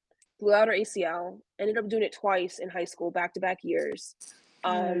 right? Blew out her ACL, ended up doing it twice in high school, back to back years.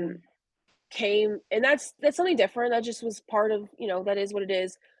 Um, Mm. Came, and that's something different. That just was part of, you know, that is what it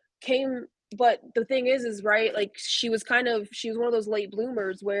is. Came, but the thing is right, like she was one of those late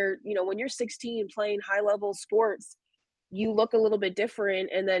bloomers where, you know, when you're 16 playing high level sports, you look a little bit different,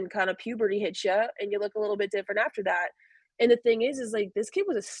 and then kind of puberty hits you and you look a little bit different after that. And the thing is like this kid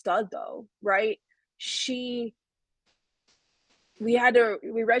was a stud though, right? She we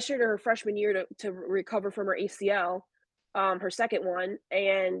registered her freshman year to recover from her ACL, her second one,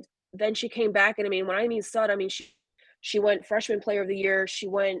 and then she came back. And I mean, when I mean stud, I mean she went freshman player of the year, she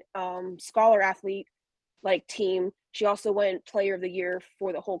went scholar athlete like team. She also went player of the year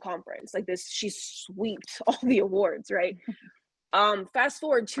for the whole conference. Like this, she swept all the awards, right? Fast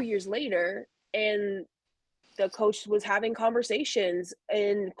forward 2 years later, and the coach was having conversations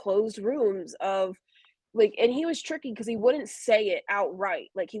in closed rooms of like, and he was tricky because he wouldn't say it outright.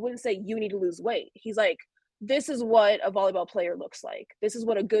 Like he wouldn't say you need to lose weight. He's like, this is what a volleyball player looks like. This is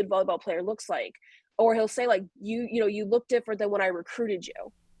what a good volleyball player looks like. Or he'll say like, you know, you look different than when I recruited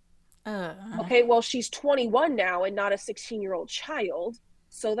you. Uh, Okay, well, she's 21 now and not a 16-year-old child.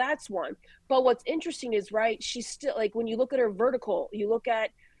 So that's one. But what's interesting is, right, she's still like, when you look at her vertical, you look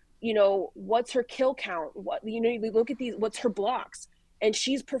at, you know, what's her kill count? What, you know, you look at these, what's her blocks? And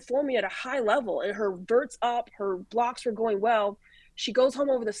she's performing at a high level, and her vert's up, her blocks are going well. She goes home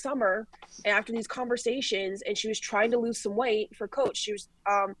over the summer after these conversations, and she was trying to lose some weight for coach.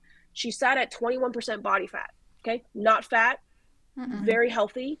 She sat at 21% body fat. Okay, not fat, mm-mm. very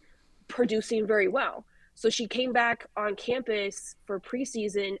healthy, producing very well. So she came back on campus for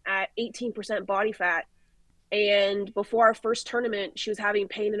preseason at 18% body fat, and before our first tournament, she was having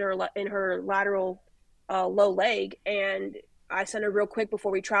pain in her lateral low leg, and I sent her real quick before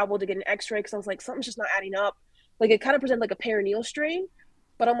we traveled to get an X-ray because I was like, something's just not adding up. Like it kind of presented like a perineal strain,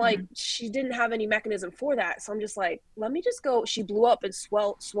 but I'm like, Mm. she didn't have any mechanism for that, so I'm just like, let me just go. She blew up and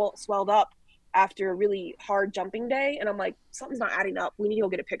swelled up after a really hard jumping day, and I'm like, something's not adding up. We need to go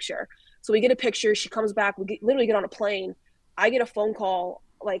get a picture. So we get a picture. She comes back. Literally get on a plane. I get a phone call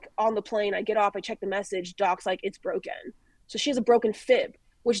like on the plane. I get off. I check the message. Doc's like, it's broken. So she has a broken fib,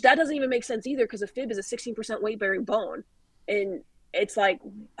 which that doesn't even make sense either because a fib is a 16% weight bearing bone, and it's like,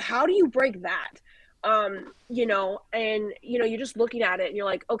 how do you break that? You know, and you know, you're just looking at it and you're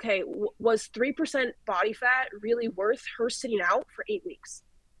like, okay, was 3% body fat really worth her sitting out for 8 weeks?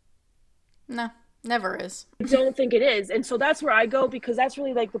 No, never is. I don't think it is. And so that's where I go, because that's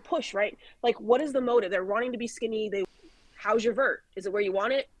really like the push, right? Like, what is the motive? They're wanting to be skinny. How's your vert? Is it where you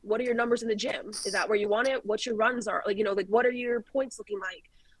want it? What are your numbers in the gym? Is that where you want it? What's your runs are? Like, you know, like what are your points looking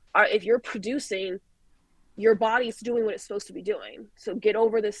like? If you're producing, your body's doing what it's supposed to be doing. So get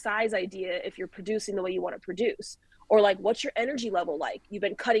over the size idea if you're producing the way you want to produce. Or like, what's your energy level like? You've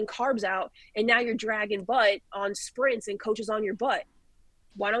been cutting carbs out, and now you're dragging butt on sprints and coaches on your butt.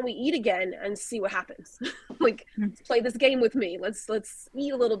 Why don't we eat again and see what happens? Like, let's play this game with me. Let's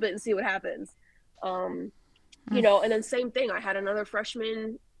eat a little bit and see what happens. Um, you know, and then same thing. I had another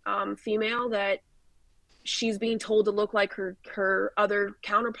freshman female that she's being told to look like her other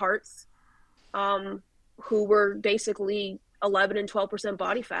counterparts, um, who were basically 11 and 12%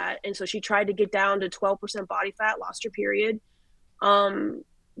 body fat, and so she tried to get down to 12% body fat, lost her period. Um,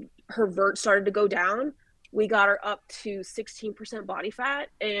 Her vert started to go down. We got her up to 16% body fat,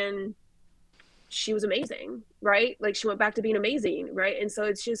 and she was amazing, right? Like she went back to being amazing, right? And so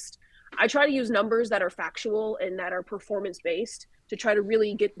it's just, I try to use numbers that are factual and that are performance based to try to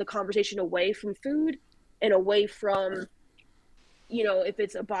really get the conversation away from food and away from, you know, if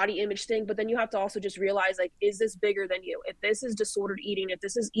it's a body image thing. But then you have to also just realize, like, is this bigger than you? If this is disordered eating, if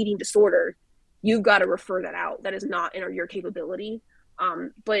this is eating disorder, you've got to refer that out. That is not in your capability.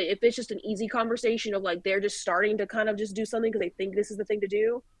 But if it's just an easy conversation of like they're just starting to kind of just do something because they think this is the thing to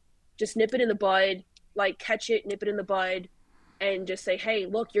do, just nip it in the bud, like catch it, nip it in the bud, and just say, hey,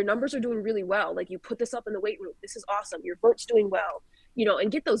 look, your numbers are doing really well. Like you put this up in the weight room. This is awesome. Your vert's doing well.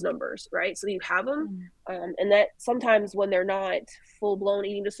 and get those numbers, right? So you have them. And that sometimes when they're not full blown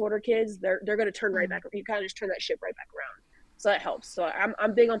eating disorder kids, they're going to turn right back. You kind of just turn that ship right back around. So that helps. So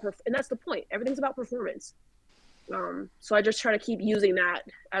I'm big on, and that's the point. Everything's about performance. So I just try to keep using that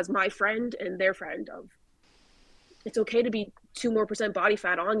as my friend and their friend of, it's okay to be 2% more body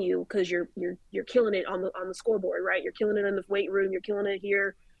fat on you because you're killing it on the scoreboard, right? You're killing it in the weight room. You're killing it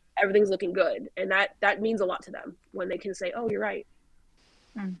here. Everything's looking good. And that means a lot to them when they can say, oh, you're right.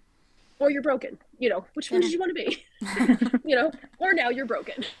 Or you're broken, which one did you want to be? Or now you're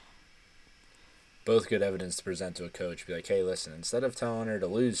broken. Both good evidence to present to a coach. Be like, hey, listen, instead of telling her to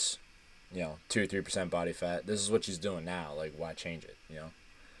lose, 2 or 3% body fat, this is what she's doing now. Like, why change it?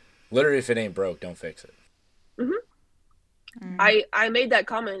 Literally, if it ain't broke, don't fix it. I made that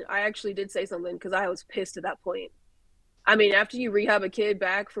comment. I actually did say something because I was pissed at that point. I mean, after you rehab a kid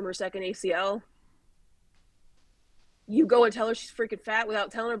back from her second ACL, you go and tell her she's freaking fat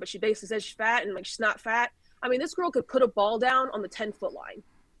without telling her, but she basically says she's fat and like she's not fat. I mean, this girl could put a ball down on the 10-foot line.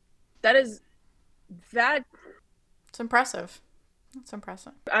 It's impressive. That's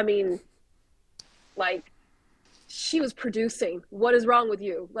impressive. I mean, like, she was producing. What is wrong with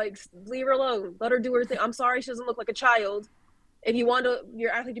you? Like, leave her alone. Let her do her thing. I'm sorry she doesn't look like a child. If you want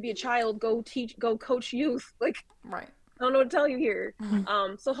your athlete to be a child, go coach youth. Like, right. I don't know what to tell you here.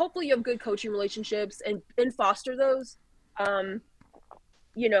 So hopefully you have good coaching relationships and foster those, and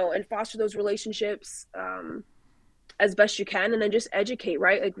foster those relationships as best you can, and then just educate,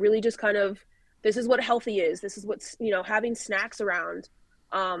 right? Like, really just kind of, this is what healthy is. This is what's, having snacks around.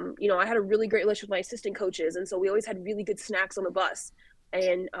 I had a really great relationship with my assistant coaches, and so we always had really good snacks on the bus.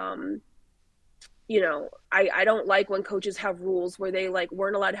 And I don't like when coaches have rules where they like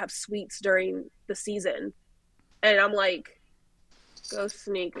weren't allowed to have sweets during the season. And I'm like, go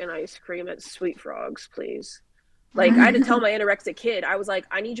sneak an ice cream at Sweet Frogs, please. Like, I had to tell my anorexic kid, I was like,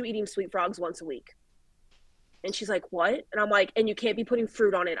 I need you eating Sweet Frogs once a week. And she's like, what? And I'm like, and you can't be putting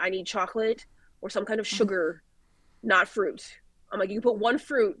fruit on it. I need chocolate or some kind of sugar, not fruit. I'm like, you can put one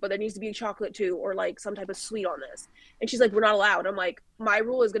fruit, but there needs to be chocolate too, or like some type of sweet on this. And she's like, we're not allowed. I'm like, my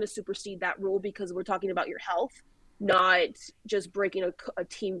rule is going to supersede that rule because we're talking about your health, not just breaking a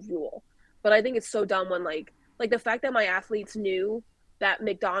team rule. But I think it's so dumb when like the fact that my athletes knew that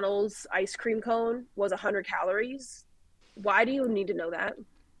McDonald's ice cream cone was 100 calories. Why do you need to know that?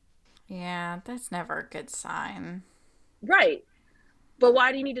 Yeah, that's never a good sign. Right. But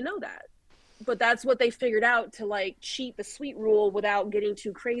why do you need to know that? But that's what they figured out to like cheat the sweet rule without getting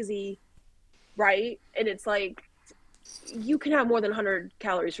too crazy, right? And it's like, you can have more than 100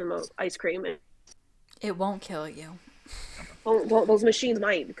 calories from ice cream. It won't kill you. Those machines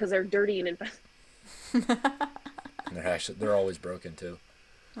might, because they're dirty and infested. They're always broken too.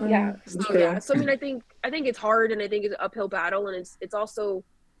 Yeah. So I mean, I think it's hard, and I think it's an uphill battle, and it's also,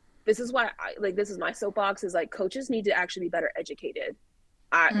 this is why this is my soapbox, is like, coaches need to actually be better educated.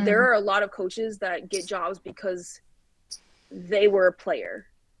 There are a lot of coaches that get jobs because they were a player.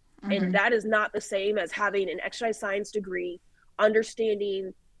 And that is not the same as having an exercise science degree,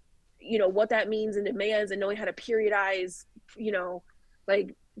 understanding, what that means and demands, and knowing how to periodize,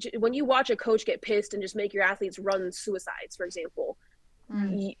 like when you watch a coach get pissed and just make your athletes run suicides, for example,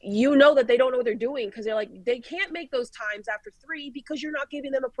 you know that they don't know what they're doing, because they're like, they can't make those times after 3 because you're not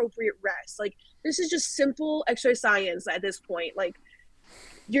giving them appropriate rest. Like, this is just simple exercise science at this point. Like,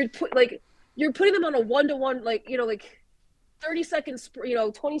 you're putting them on a 1-to-1, like 30 seconds,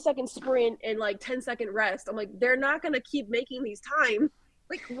 20-second sprint and like 10-second rest. I'm like, they're not going to keep making these time.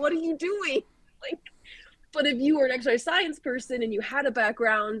 Like, what are you doing? Like, but if you were an exercise science person and you had a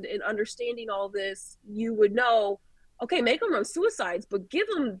background in understanding all this, you would know, okay, make them run suicides, but give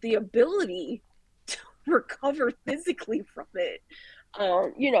them the ability to recover physically from it.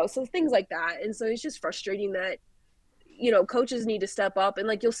 So things like that. And so it's just frustrating that, coaches need to step up. And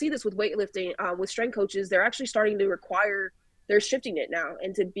like, you'll see this with weightlifting, with strength coaches, they're actually starting to require, they're shifting it now.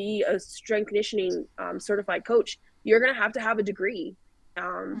 And to be a strength conditioning certified coach, you're going to have a degree.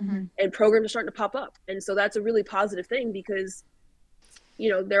 And programs are starting to pop up. And so that's a really positive thing, because,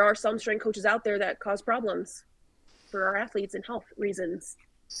 there are some strength coaches out there that cause problems for our athletes and health reasons.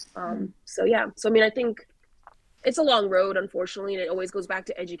 So I mean, I think it's a long road, unfortunately, and it always goes back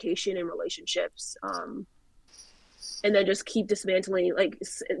to education and relationships. And then just keep dismantling, like,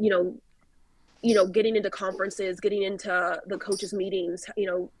 getting into conferences, getting into the coaches' meetings.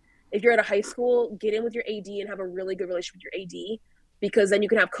 If you're at a high school, get in with your AD and have a really good relationship with your AD, because then you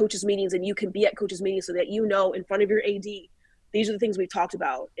can have coaches' meetings and you can be at coaches' meetings so that in front of your AD, these are the things we've talked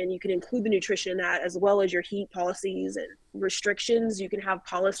about. And you can include the nutrition in that, as well as your heat policies and restrictions. You can have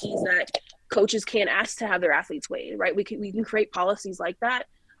policies that coaches can't ask to have their athletes weighed, right? We can create policies like that.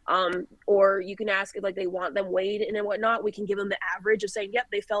 Or you can ask if like they want them weighed and whatnot. We can give them the average of saying, yep,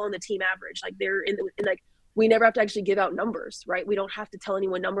 they fell in the team average. Like they're in like, we never have to actually give out numbers, right? We don't have to tell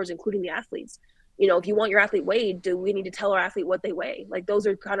anyone numbers, including the athletes. You know, if you want your athlete weighed, do we need to tell our athlete what they weigh? Like those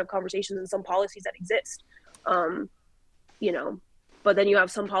are kind of conversations and some policies that exist. You know, but then you have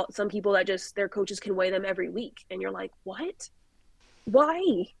some people that just their coaches can weigh them every week, and you're like, what?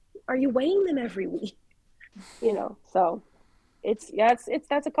 Why are you weighing them every week? You know, so it's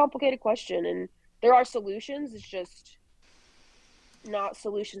that's a complicated question, and there are solutions. It's just not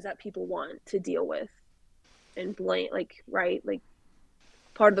solutions that people want to deal with and blame, like, right, like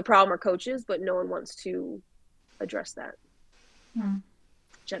part of the problem are coaches, but no one wants to address that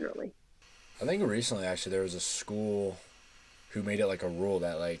generally. I think recently actually there was a school who made it like a rule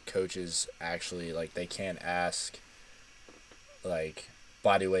that like coaches actually like they can't ask like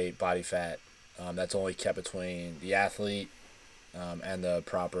body weight, body fat. That's only kept between the athlete and the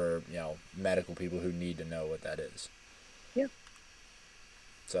proper medical people who need to know what that is. Yeah.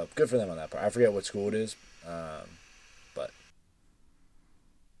 So good for them on that part. I forget what school it is, but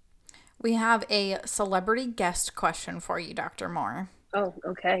We have a celebrity guest question for you, Dr. Moore. Oh,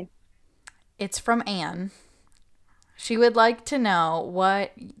 okay. It's from Anne. She would like to know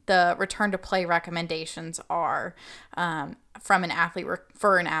what the return to play recommendations are from an athlete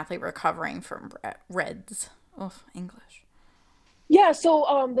for an athlete recovering from REDS. Oh, English. Yeah,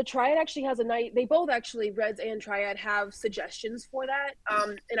 so the Triad actually has a night. They both actually, Reds and Triad, have suggestions for that.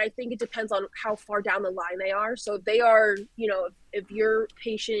 And I think it depends on how far down the line they are. So if they are, you know, if your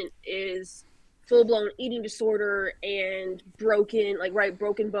patient is full blown eating disorder and broken, like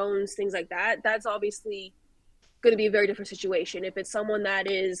broken bones, things like that, that's obviously going to be a very different situation. If it's someone that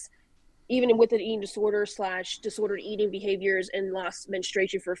is even with an eating disorder / disordered eating behaviors and lost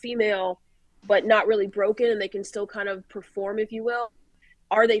menstruation for a female, but not really broken, and they can still kind of perform, if you will.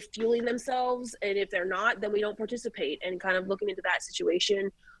 Are they fueling themselves? And if they're not, then we don't participate, and kind of looking into that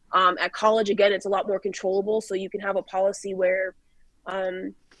situation. At college, again, it's a lot more controllable. So you can have a policy where,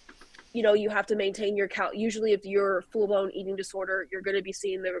 you know, you have to maintain your usually if you're full-blown eating disorder, you're going to be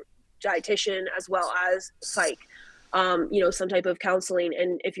seeing the dietitian as well as psych, you know, some type of counseling.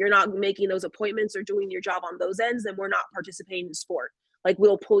 And if you're not making those appointments or doing your job on those ends, then we're not participating in sport. Like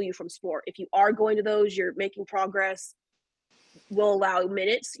we'll pull you from sport. If you are going to those, you're making progress, we'll allow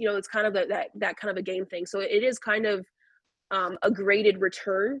minutes. You know, it's kind of that kind of a game thing. So it is kind of a graded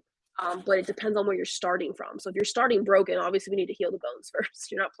return, but it depends on where you're starting from. So if you're starting broken, obviously we need to heal the bones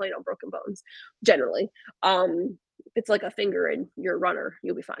first. You're not playing on broken bones generally. It's like a finger and you're a runner,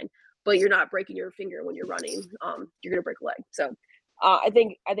 you'll be fine. But you're not breaking your finger when you're running. You're gonna break a leg. So I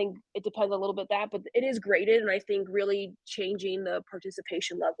think it depends a little bit that, but it is graded, and I think really changing the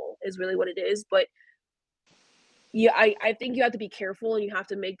participation level is really what it is. But yeah, I think you have to be careful, and you have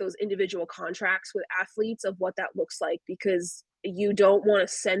to make those individual contracts with athletes of what that looks like, because you don't want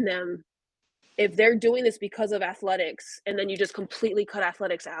to send them if they're doing this because of athletics and then you just completely cut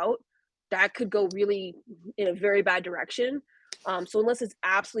athletics out. That could go really in a very bad direction. So unless it's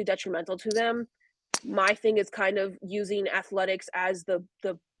absolutely detrimental to them, my thing is kind of using athletics as the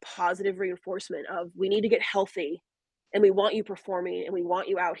positive reinforcement of we need to get healthy, and we want you performing, and we want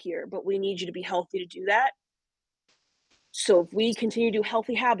you out here, but we need you to be healthy to do that. So if we continue to do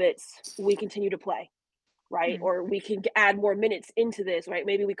healthy habits, we continue to play, right? Or we can add more minutes into this, right?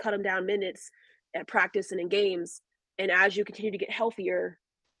 Maybe we cut them down minutes at practice and in games. And as you continue to get healthier,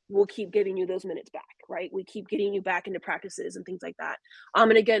 we'll keep giving you those minutes back, right? We keep getting you back into practices and things like that. And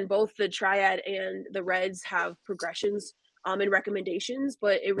again, both the Triad and the Reds have progressions and recommendations,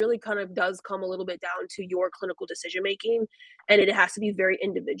 but it really kind of does come a little bit down to your clinical decision making, and it has to be very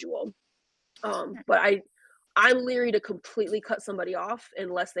individual. But I'm leery to completely cut somebody off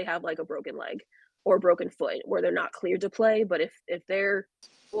unless they have like a broken leg or a broken foot where they're not cleared to play. But if they're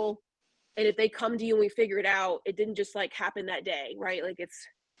well, and if they come to you and we figure it out, it didn't just like happen that day, right? Like it's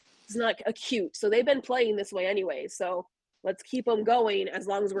not acute. So they've been playing this way anyway. So let's keep them going as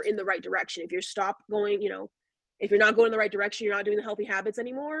long as we're in the right direction. If you're stop going, you know, if you're not going in the right direction, you're not doing the healthy habits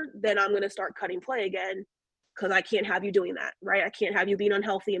anymore, then I'm going to start cutting play again, because I can't have you doing that, right? I can't have you being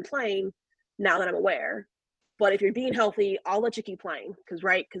unhealthy and playing now that I'm aware. But if you're being healthy, I'll let you keep playing because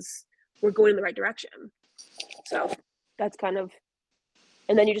we're going in the right direction. So that's kind of,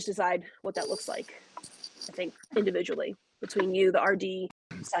 and then you just decide what that looks like, I think, individually between you, the RD,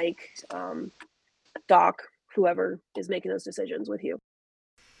 psych, doc, whoever is making those decisions with you.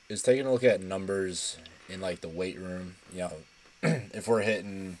 Is taking a look at numbers in like the weight room, if we're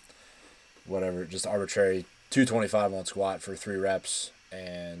hitting whatever, just arbitrary 225 on squat for 3 reps,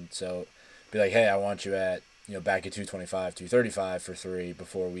 and so be like, hey, I want you at, back at 225, 235 for three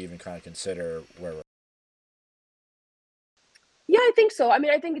before we even kind of consider where we're. Yeah, I think so. I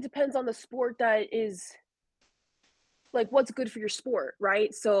mean, I think it depends on the sport that is like what's good for your sport,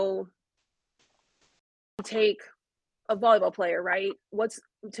 right? So take a volleyball player, right? What's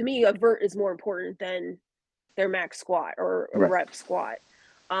to me a vert is more important than their max squat or a Right. rep squat.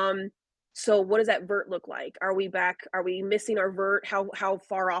 Um, so what does that vert look like? Are we back? Are we missing our vert? How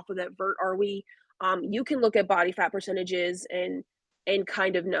far off of that vert are we? You can look at body fat percentages and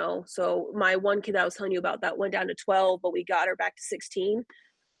kind of know. So my one kid that I was telling you about that went down to 12, but we got her back to 16.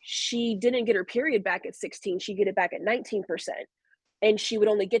 She didn't get her period back at 16. She get it back at 19%. And she would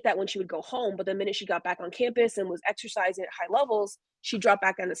only get that when she would go home. But the minute she got back on campus and was exercising at high levels, she dropped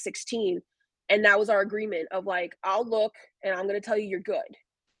back down to 16. And that was our agreement of like, I'll look and I'm going to tell you you're good.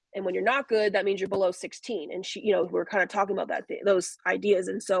 And when you're not good, that means you're below 16. And she, we're kind of talking about those ideas.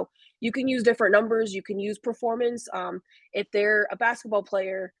 And so you can use different numbers. You can use performance. If they're a basketball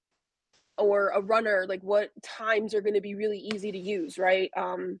player or a runner, like what times are going to be really easy to use, right?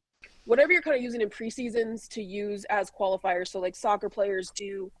 Whatever you're kind of using in preseasons to use as qualifiers. So like soccer players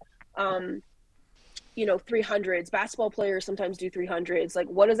do, 300s. Basketball players sometimes do 300s. Like,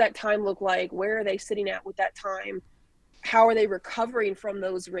 what does that time look like? Where are they sitting at with that time? How are they recovering from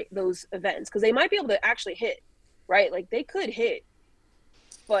those events? Because they might be able to actually hit, right? Like they could hit,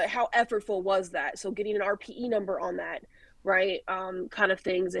 but how effortful was that? So getting an RPE number on that, right? Kind of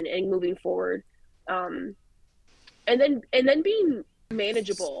things and moving forward. Um, and then being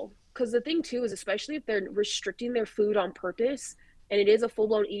manageable, because the thing too is, especially if they're restricting their food on purpose and it is a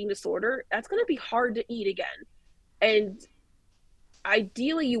full-blown eating disorder, that's going to be hard to eat again. And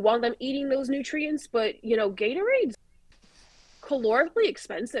ideally you want them eating those nutrients, but Gatorade's calorically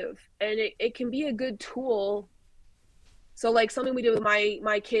expensive and it can be a good tool. So like something we did with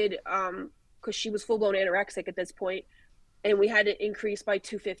my kid, because she was full-blown anorexic at this point, and we had to increase by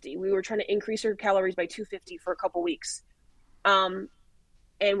 250. We were trying to increase her calories by 250 for a couple weeks.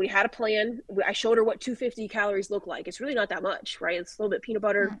 And we had a plan. I showed her what 250 calories look like. It's really not that much, right? It's a little bit peanut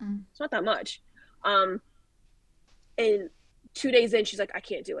butter. Mm-mm. It's not that much. And 2 days in, she's like, I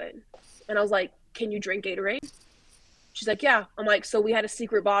can't do it. And I was like, can you drink Gatorade? She's like, yeah. I'm like, so we had a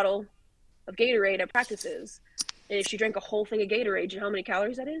secret bottle of Gatorade at practices. And if she drank a whole thing of Gatorade, do you know how many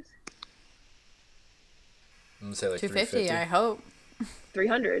calories that is? I'm gonna say like 250, 350. I hope.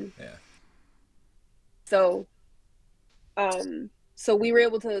 300. Yeah. So, so we were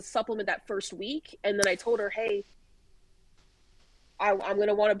able to supplement that first week. And then I told her, hey, I'm going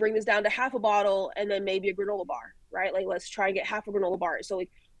to want to bring this down to half a bottle and then maybe a granola bar, right? Like, let's try and get half a granola bar. So like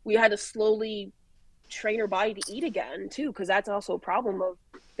we had to slowly train her body to eat again too, because that's also a problem of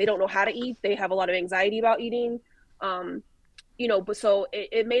they don't know how to eat. They have a lot of anxiety about eating. Um, but so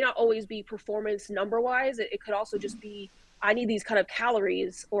it may not always be performance number wise. It could also just be, I need these kind of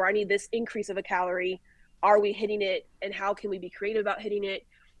calories, or I need this increase of a calorie. Are we hitting it? And how can we be creative about hitting it?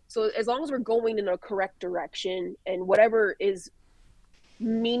 So as long as we're going in a correct direction and whatever is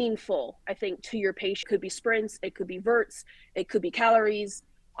meaningful, I think, to your patient, could be sprints, it could be verts, it could be calories.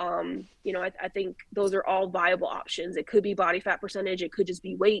 I think those are all viable options. It could be body fat percentage, it could just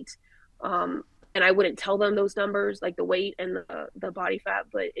be weight. And I wouldn't tell them those numbers, like the weight and the body fat,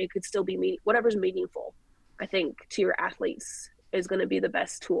 but it could still be whatever's meaningful, I think, to your athletes is going to be the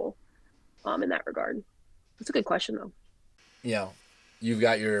best tool in that regard. It's a good question, though. You've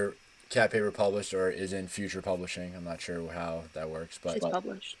got your cat paper published or is in future publishing. I'm not sure how that works, but It's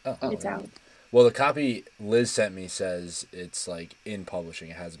published. oh, It's okay. out. Well, the copy Liz sent me says it's like in publishing.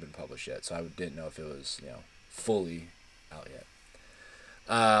 It hasn't been published yet, so I didn't know if it was fully out yet.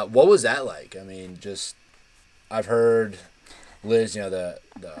 What was that like? I mean, just I've heard Liz, the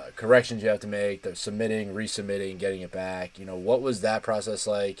corrections you have to make, the submitting, resubmitting, getting it back. What was that process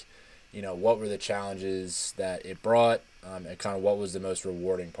like? What were the challenges that it brought, and kind of what was the most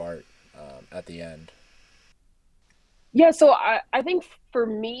rewarding part at the end? Yeah, so I think for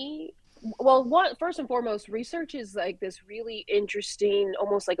me, well, first and foremost, research is like this really interesting,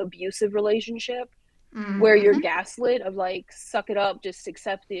 almost like abusive relationship where you're Mm-hmm. gaslit of like, suck it up, just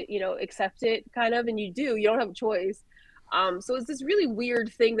accept it, accept it kind of, and you don't have a choice. So it's this really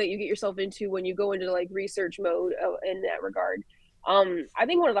weird thing that you get yourself into when you go into like research mode in that regard. I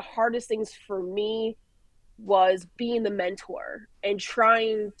think one of the hardest things for me was being the mentor and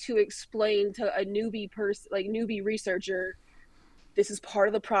trying to explain to a newbie person, like newbie researcher, this is part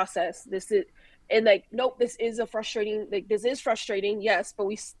of the process. This is, and like, nope, this is frustrating, yes, but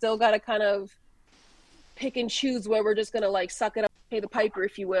we still got to kind of pick and choose where we're just going to like suck it up, pay the piper,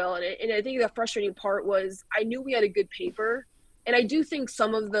 if you will. And I think the frustrating part was I knew we had a good paper, And I do think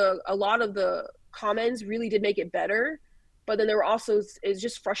a lot of the comments really did make it better, but then there were also, it's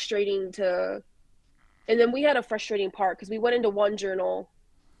just frustrating to, and then we had a frustrating part because we went into one journal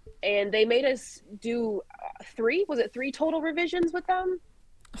and they made us do was it three total revisions with them?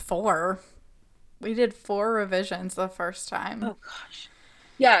 4. We did 4 revisions the first time. Oh gosh.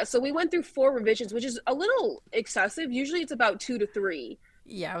 Yeah, so we went through 4 revisions, which is a little excessive. Usually it's about 2 to 3.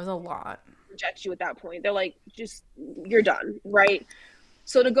 Yeah, it was a lot. Reject you at that point. They're like, just, you're done, right?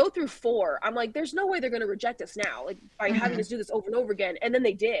 So to go through 4, I'm like, there's no way they're going to reject us now, like by having us do this over and over again. And then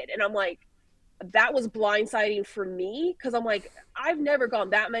they did. And I'm like, that was blindsiding for me because I'm like, I've never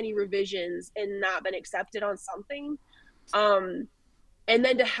gone that many revisions and not been accepted on something. And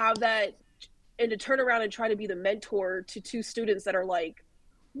then to have that and to turn around and try to be the mentor to 2 students that are like,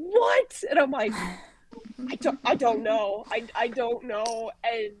 what? And I'm like, I don't know. I don't know.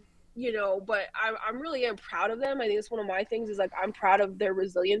 And, but I'm really am proud of them. I think it's one of my things is like, I'm proud of their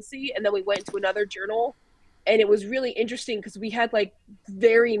resiliency. And then we went to another journal and it was really interesting because we had like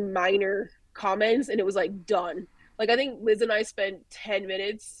very minor comments and it was like done. Like, I think Liz and I spent 10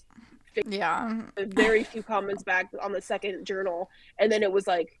 minutes Yeah. very few comments back on the second journal. And then it was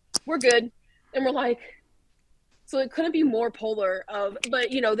like, we're good. And we're like, so it couldn't be more polar but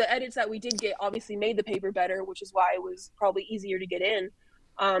the edits that we did get obviously made the paper better, which is why it was probably easier to get in.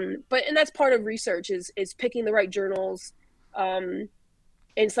 And that's part of research is picking the right journals. And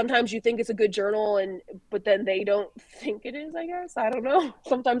sometimes you think it's a good journal but then they don't think it is, I guess. I don't know.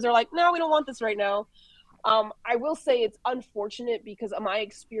 Sometimes they're like, no, we don't want this right now. I will say it's unfortunate because of my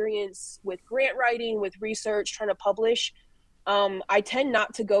experience with grant writing, with research, trying to publish. I tend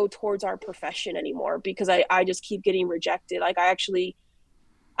not to go towards our profession anymore because I just keep getting rejected. Like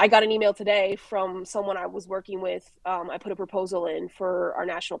I got an email today from someone I was working with. I put a proposal in for our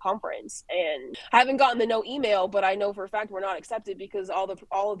national conference and I haven't gotten the no email, but I know for a fact we're not accepted because all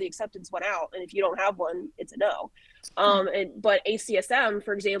of the acceptance went out. And if you don't have one, it's a no. But ACSM,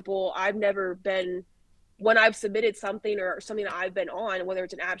 for example, I've never been, when I've submitted something or something that I've been on, whether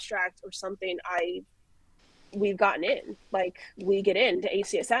it's an abstract or something, we've gotten in. Like we get into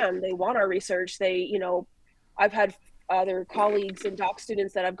ACSM, they want our research. I've had other colleagues and doc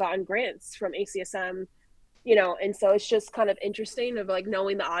students that have gotten grants from ACSM, and so it's just kind of interesting of like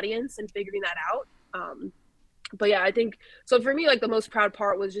knowing the audience and figuring that out. But yeah, I think so for me, like the most proud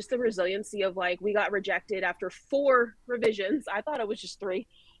part was just the resiliency of like, we got rejected after 4 revisions. I thought it was just 3.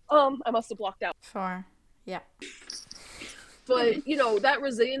 I must have blocked out 4. Yeah. but that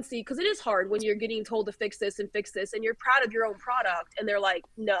resiliency, because it is hard when you're getting told to fix this and you're proud of your own product and they're like,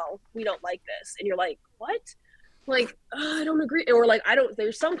 no, we don't like this, and you're like, what? Like, I don't agree, or like,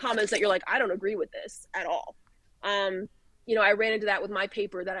 there's some comments that you're like, I don't agree with this at all. I ran into that with my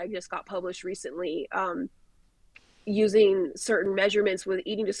paper that I just got published recently, using certain measurements with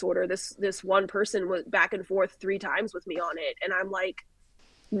eating disorder. This one person went back and forth 3 times with me on it, and I'm like,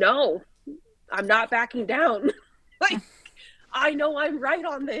 no, I'm not backing down. Like, I know I'm right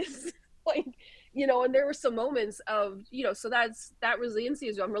on this. Like, and there were some moments of, so that resiliency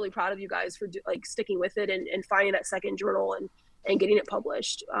is, I'm really proud of you guys for like sticking with it and finding that second journal and getting it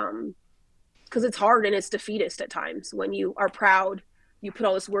published. Cause it's hard and it's defeatist at times when you are proud, you put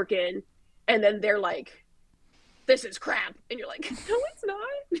all this work in, and then they're like, this is crap. And you're like, no, it's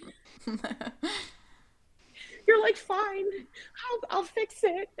not. You're like, fine, I'll fix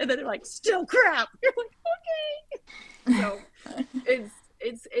it. And then they're like, still crap. You're like, okay. So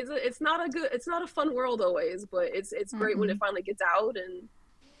it's not a fun world always, but it's great when it finally gets out. And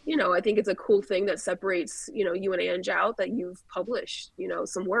I think it's a cool thing that separates you and Ange out, that you've published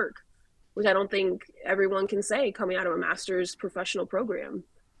some work, which I don't think everyone can say coming out of a master's professional program.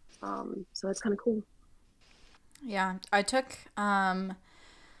 So that's kind of cool. Yeah, I took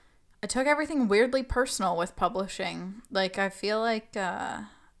everything weirdly personal with publishing. Like, I feel like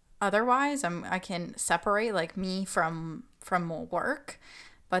otherwise I can separate like me from work,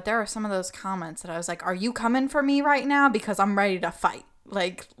 but there are some of those comments that I was like, are you coming for me right now? Because I'm ready to fight.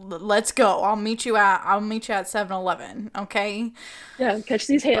 Like, let's go. I'll meet you at 7-Eleven, okay? Yeah, catch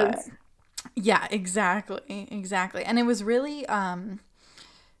these hands. But, yeah, exactly. And it was really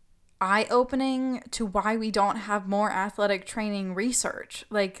eye-opening to why we don't have more athletic training research.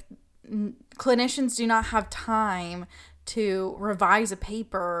 Like, clinicians do not have time to revise a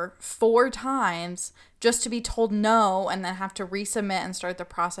paper 4 times just to be told no and then have to resubmit and start the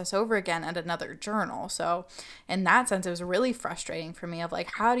process over again at another journal. So in that sense, it was really frustrating for me of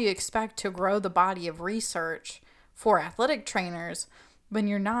like, how do you expect to grow the body of research for athletic trainers when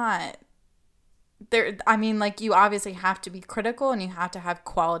you're not there? I mean, like, you obviously have to be critical and you have to have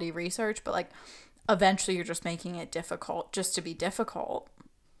quality research, but like, eventually you're just making it difficult just to be difficult.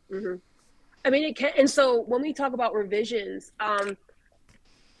 Mm-hmm. I mean, it can. And so when we talk about revisions,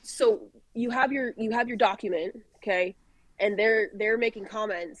 so you have your document, okay, and they're making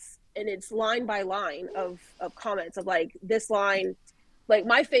comments, and it's line by line of comments of like this line. Like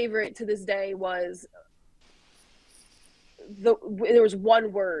my favorite to this day was there was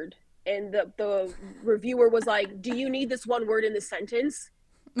one word, and the reviewer was like, "Do you need this one word in this sentence?"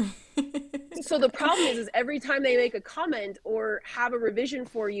 So the problem is every time they make a comment or have a revision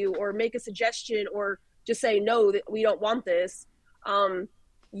for you or make a suggestion or just say no, that we don't want this, um,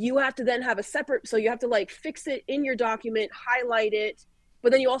 you have to then have a separate, so you have to like fix it in your document, highlight it,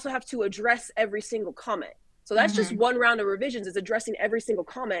 but then you also have to address every single comment. So that's just one round of revisions, is addressing every single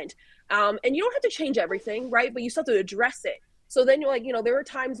comment. And you don't have to change everything, right? But you still have to address it. So then you're like, there were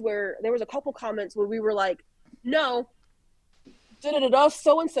times where there was a couple comments where we were like, no, da da da,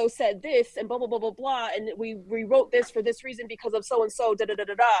 so and so said this and blah blah blah blah blah, and we rewrote this for this reason because of so and so da da da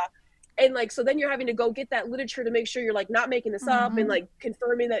da da. And like, so then you're having to go get that literature to make sure you're like not making this up, and like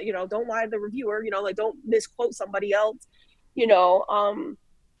confirming that, don't lie to the reviewer, like don't misquote somebody else, you know.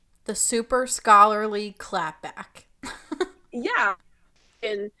 The super scholarly clapback. Yeah.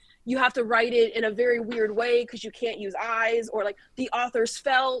 And you have to write it in a very weird way because you can't use eyes, or like the authors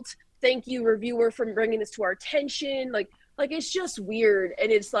felt, thank you reviewer for bringing this to our attention, like it's just weird.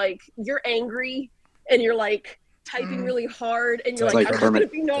 And it's like you're angry and you're like typing really hard and It's you're like like, Like I'm just gonna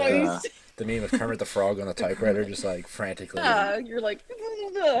Kermit. be nice. the meme of Kermit the Frog on the typewriter, just like frantically. You're like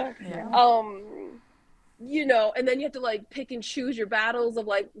Yeah. and then you have to like pick and choose your battles of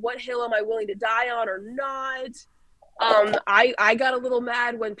like, what hill am I willing to die on or not. I got a little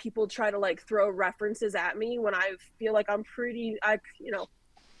mad when people try to like throw references at me when I feel like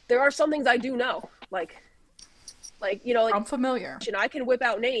there are some things I do know, like I'm familiar. I can whip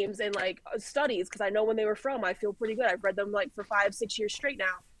out names and like studies because I know when they were from. I feel pretty good. I've read them like for 5-6 years straight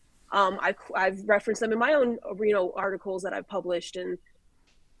now. I've referenced them in my own articles that I've published. And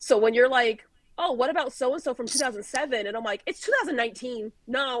so when you're like, oh, what about so and so from 2007, and I'm like, it's 2019.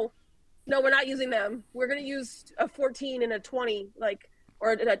 No, we're not using them. We're going to use a 14 and a 20, like,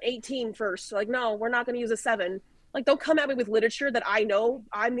 or an 18 first. Like, no, we're not going to use a 7. Like, don't come at me with literature that I know.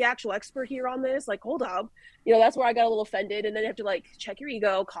 I'm the actual expert here on this. Like, hold up. That's where I got a little offended. And then you have to, like, check your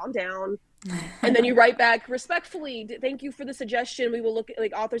ego, calm down. And then you write back respectfully, thank you for the suggestion. We will look,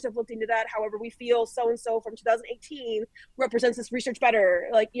 like, authors have looked into that. However, we feel so-and-so from 2018 represents this research better.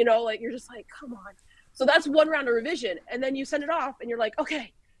 Like, like, you're just like, come on. So that's one round of revision. And then you send it off and you're like,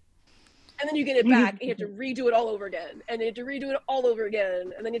 okay. And then you get it back and you have to redo it all over again. And you have to redo it all over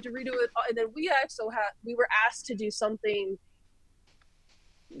again. And then you have to redo it. And then we were asked to do something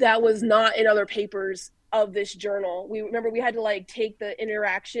that was not in other papers of this journal. We had to like take the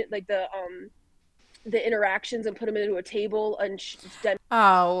interaction, like the interactions, and put them into a table and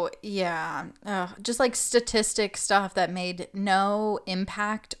Oh, yeah. Just like statistic stuff that made no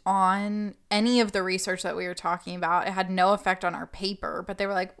impact on any of the research that we were talking about. It had no effect on our paper, but they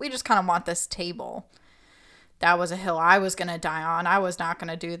were like, we just kind of want this table. That was a hill I was going to die on. I was not going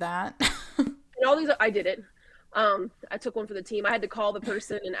to do that. and all these, I did it. I took one for the team. I had to call the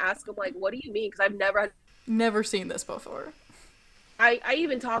person and ask them, like, what do you mean? Because I've never seen this before. I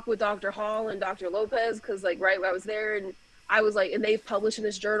even talked with Dr. Hall and Dr. Lopez because, like, right when I was there, and I was like, and they've published in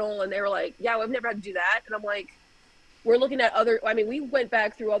this journal, and they were like, yeah, I've never had to do that. And I'm like, we're looking at we went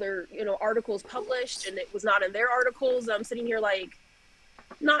back through other, articles published, and it was not in their articles. And I'm sitting here like,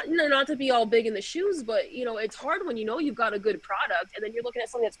 not to be all big in the shoes, but, it's hard when you've got a good product, and then you're looking at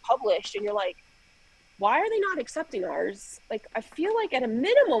something that's published, and you're like, why are they not accepting ours? Like, I feel like at a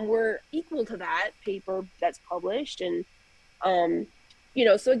minimum, we're equal to that paper that's published. And,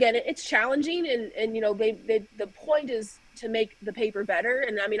 so again, it's challenging, and the point is to make the paper better.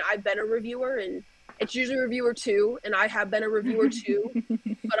 And I mean, I've been a reviewer, and it's usually a reviewer too, and I have been a reviewer too,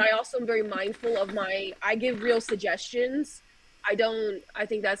 but I also am very mindful of I give real suggestions. I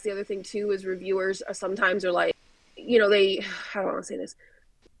think that's the other thing too, is reviewers sometimes are like, how do I want to say this?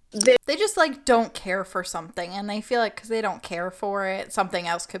 They just like don't care for something, and they feel like because they don't care for it, something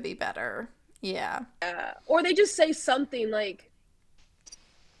else could be better. Yeah. Or they just say something like,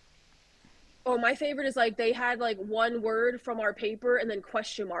 oh, my favorite is like they had like one word from our paper and then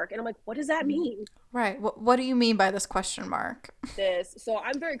question mark. And I'm like, what does that mean? Right. What do you mean by this question mark? So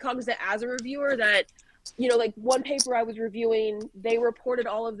I'm very cognizant as a reviewer that, like one paper I was reviewing, they reported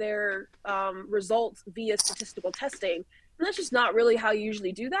all of their results via statistical testing. And that's just not really how you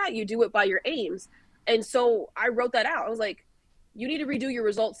usually do that. You do it by your aims. And so I wrote that out. I was like, you need to redo your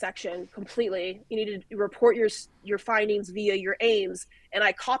results section completely. You need to report your findings via your aims. And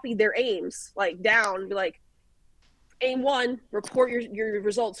I copied their aims like down, be like, aim 1, report your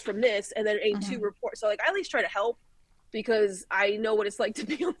results from this, and then aim 2, report. So like I at least try to help, because I know what it's like to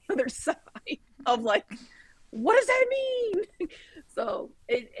be on the other side of like, what does that mean? So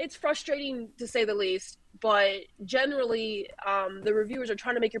it's frustrating to say the least, but generally the reviewers are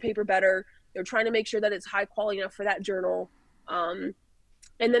trying to make your paper better. They're trying to make sure that it's high quality enough for that journal. And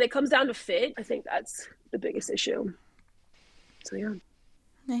then it comes down to fit. I think that's the biggest issue. So yeah.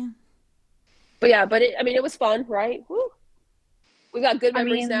 But yeah, it was fun, right? Woo. We got good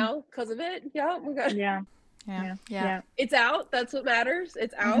memories now because of it. Yeah, we got. Yeah. It's out. That's what matters.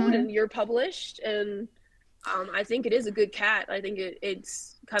 It's out, and you're published, and I think it is a good cat. I think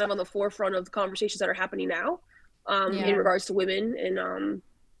it's kind of on the forefront of the conversations that are happening now, in regards to women, and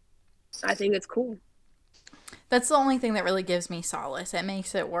I think it's cool. That's the only thing that really gives me solace. It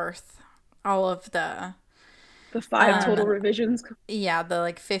makes it worth all of the 5 total revisions. Yeah, the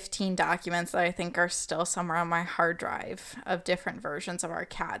like 15 documents that I think are still somewhere on my hard drive of different versions of our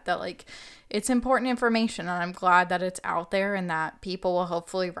cat, that like it's important information, and I'm glad that it's out there and that people will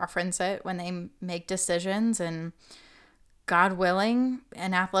hopefully reference it when they make decisions, and God willing,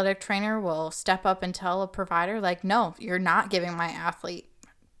 an athletic trainer will step up and tell a provider like, no, you're not giving my athlete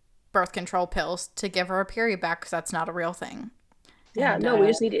birth control pills to give her a period back, because that's not a real thing. Yeah, and, we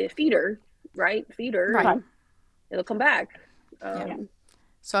just need to feed her, right? Feed her, right? And it'll come back.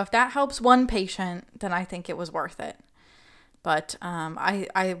 So if that helps one patient, then I think it was worth it. But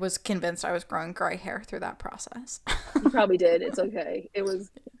I was convinced I was growing gray hair through that process. You probably did. It's okay. It was,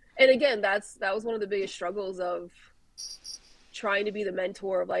 and again, that was one of the biggest struggles of trying to be the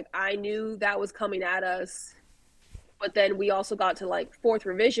mentor of like, I knew that was coming at us, but then we also got to like 4th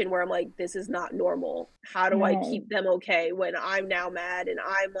revision where I'm like, this is not normal. How do I keep them okay when I'm now mad and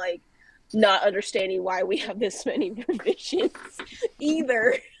I'm like not understanding why we have this many revisions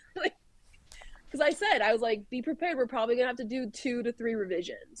either? Like, because I was like, be prepared. We're probably gonna have to do 2 to 3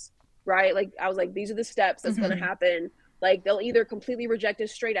 revisions, right? Like I was like, these are the steps that's gonna happen. Like they'll either completely reject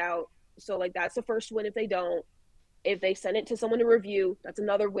us straight out. So like that's the first win if they don't. If they send it to someone to review, that's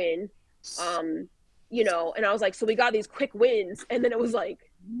another win. And I was like, so we got these quick wins, and then it was like,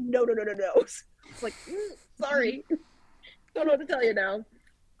 no. It's like, sorry, don't know what to tell you now.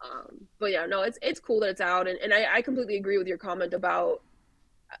 But yeah, no, it's cool that it's out, and I completely agree with your comment about,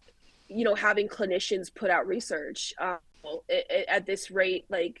 having clinicians put out research at this rate,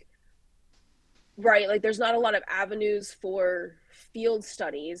 like, right, like there's not a lot of avenues for field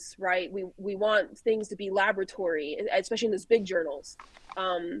studies, right? We want things to be laboratory, especially in those big journals,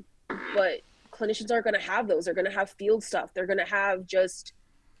 but clinicians aren't going to have those. They're going to have field stuff. They're going to have just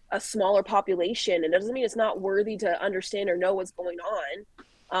a smaller population, and it doesn't mean it's not worthy to understand or know what's going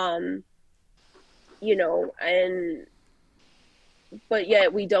on. But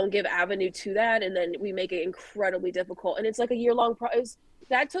yet we don't give avenue to that, and then we make it incredibly difficult, and it's like a year-long process.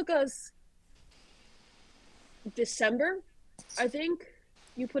 That took us December, I think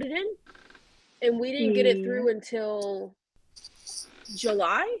you put it in, and we didn't get it through until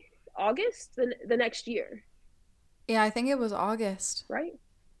July, August, the next year. Yeah, I think it was August. Right?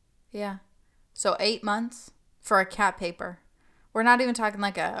 Yeah. So 8 months for a cat paper. We're not even talking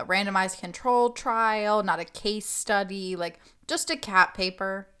like a randomized controlled trial, not a case study, like just a cat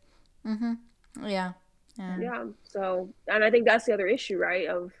paper. Yeah. So, and I think that's the other issue, right?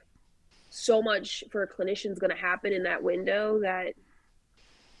 Of so much for a clinician is going to happen in that window that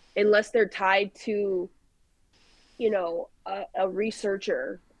unless they're tied to, a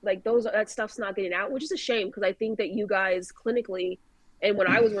researcher, like that stuff's not getting out, which is a shame, because I think that you guys clinically, and when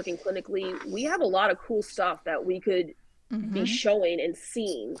I was working clinically, we have a lot of cool stuff that we could be showing and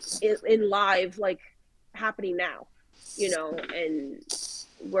seeing in live, like happening now, and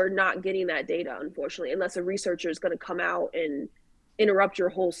we're not getting that data, unfortunately, unless a researcher is going to come out and interrupt your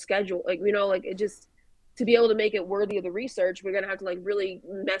whole schedule. Like, like it just, to be able to make it worthy of the research, we're going to have to like really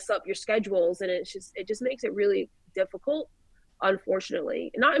mess up your schedules. And it just makes it really difficult,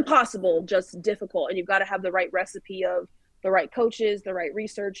 unfortunately. Not impossible, just difficult. And you've got to have the right recipe of the right coaches, the right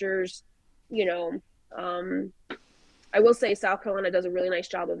researchers, I will say South Carolina does a really nice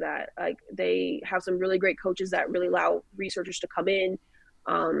job of that. Like they have some really great coaches that really allow researchers to come in,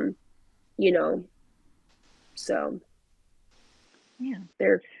 so yeah,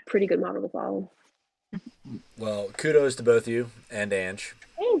 they're a pretty good model to follow. Well, kudos to both you and Ange,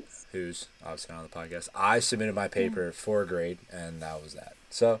 Thanks. who's obviously on the podcast. I submitted my paper for a grade, and that was that.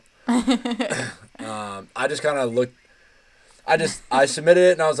 So I just kind of looked. I submitted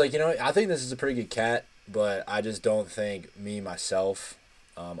it, and I was like, I think this is a pretty good cat, but I just don't think myself,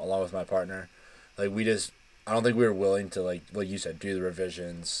 along with my partner, like I don't think we were willing to like you said, do the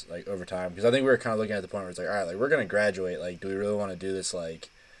revisions like over time, because I think we were kind of looking at the point where it's like, all right, like we're gonna graduate, like do we really want to do this? Like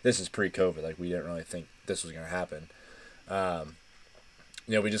this is pre-COVID, like we didn't really think this was gonna happen.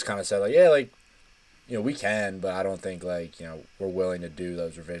 We just kind of said like, yeah, like we can, but I don't think like we're willing to do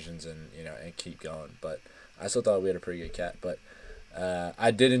those revisions and and keep going. But I still thought we had a pretty good cat, but.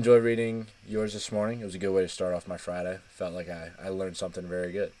 I did enjoy reading yours this morning. It was a good way to start off my Friday. Felt like I learned something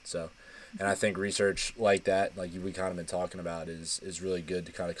very good. So, and I think research like that, like we kind of been talking about, is really good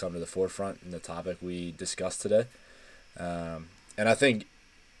to kind of come to the forefront in the topic we discussed today. And I think,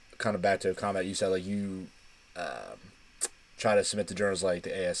 kind of back to a comment you said, like you try to submit to journals like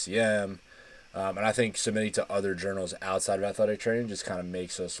the ASCM, and I think submitting to other journals outside of athletic training just kind of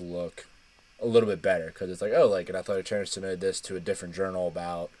makes us look a little bit better, because it's like, oh, like an athletic trainer submitted this to a different journal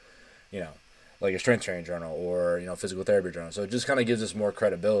about, like a strength training journal or, physical therapy journal. So it just kind of gives us more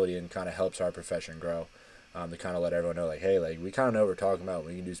credibility and kind of helps our profession grow, to kind of let everyone know, like, hey, like we kind of know what we're talking about.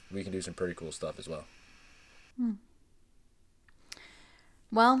 We can do some pretty cool stuff as well.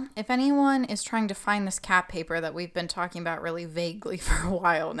 Well, if anyone is trying to find this cat paper that we've been talking about really vaguely for a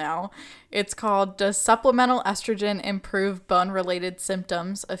while now, it's called Does Supplemental Estrogen Improve Bone-Related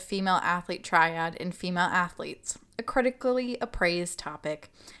Symptoms of Female Athlete Triad in Female Athletes? A critically appraised topic,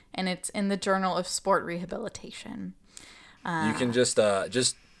 and it's in the Journal of Sport Rehabilitation. You can just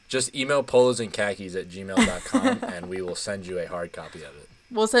email polosandkhakis@gmail.com and we will send you a hard copy of it.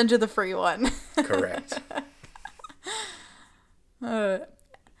 We'll send you the free one. Correct.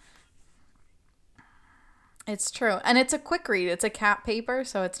 It's true. And it's a quick read. It's a cat paper,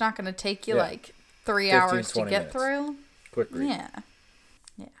 so it's not going to take you like 3 15, hours to 20 get minutes. through. Quick read. Yeah.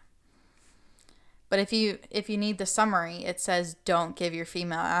 But if you need the summary, it says don't give your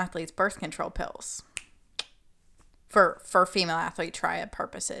female athletes birth control pills for female athlete triad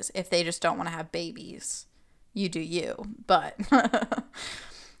purposes. If they just don't want to have babies, you do you. But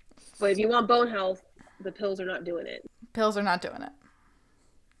But if you want bone health, the pills are not doing it. Pills are not doing it.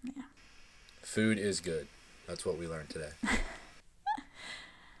 Yeah. Food is good. That's what we learned today.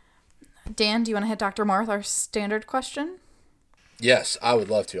 Dan, do you want to hit Dr. Moore with our standard question? Yes, I would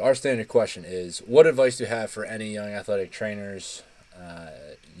love to. Our standard question is, what advice do you have for any young athletic trainers,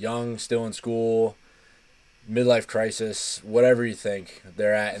 young, still in school, midlife crisis, whatever you think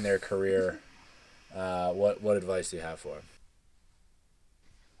they're at in their career? What advice do you have for them?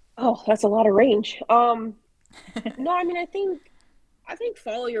 Oh, that's a lot of range. No, I mean, I think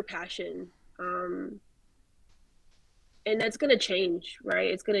follow your passion. And that's going to change,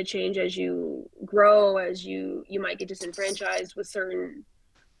 right? It's going to change as you grow, as you might get disenfranchised with certain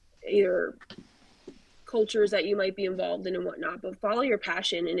either cultures that you might be involved in and whatnot, but follow your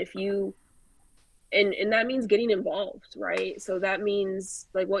passion. And if you, and that means getting involved, right? So that means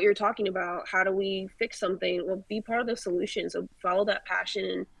like what you're talking about, how do we fix something? Well, be part of the solution. So follow that passion,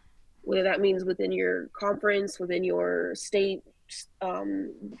 and whether that means within your conference, within your state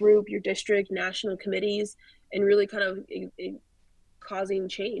group, your district, national committees, and really kind of causing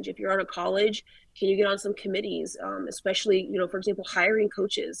change. If you're on a college, can you get on some committees, especially, for example, hiring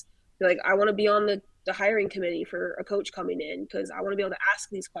coaches? You're like, I want to be on the hiring committee for a coach coming in because I want to be able to ask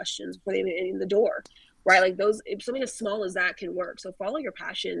these questions before they even in the door, right? Like those, if something as small as that can work. So follow your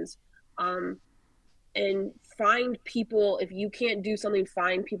passions, and find people. If you can't do something,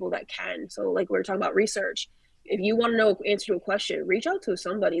 find people that can. So like we were talking about research. If you want to know answer to a question, reach out to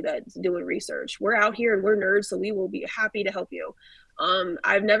somebody that's doing research. We're out here and we're nerds, so we will be happy to help you.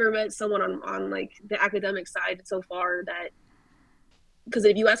 I've never met someone on like the academic side so far that, because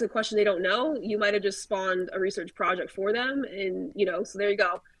if you ask a question they don't know, you might have just spawned a research project for them, and so there you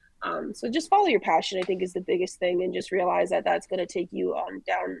go. So just follow your passion, I think, is the biggest thing, and just realize that that's going to take you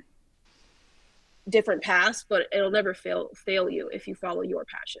down different paths, but it'll never fail you if you follow your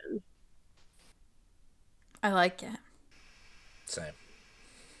passion. I like it. Same.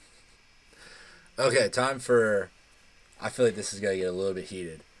 Okay, time for. I feel like this is gonna get a little bit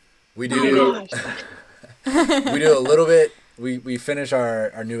heated. We do. We do a little bit. We finish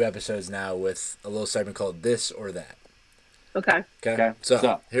our new episodes now with a little segment called This or That. Okay.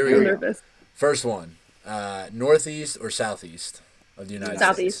 So here we go. Nervous. First one. Northeast or southeast of the United States?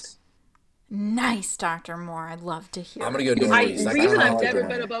 Southeast. Nice, Dr. Moore. I'd love to hear. I'm gonna go northeast. I've never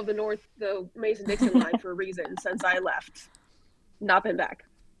been above the Mason-Dixon line for a reason since I left. Not been back.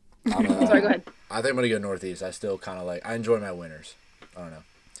 Sorry, go ahead. I think I'm gonna go northeast. I still kind of I enjoy my winters. I don't know.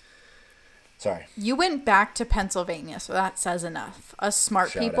 Sorry. You went back to Pennsylvania, so that says enough. Us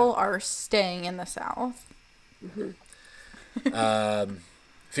smart people are staying in the South. Mm-hmm.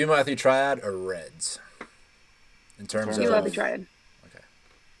 Female athlete triad or Reds? in terms Female athlete of. triad.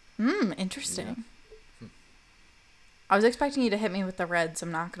 Interesting. I was expecting you to hit me with the Reds.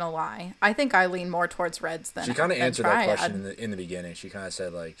 I'm not gonna lie. I think I lean more towards Reds than She kind of answered Triad. that question in the beginning. She kind of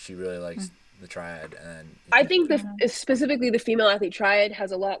said like she really likes the triad, and I think specifically the female athlete triad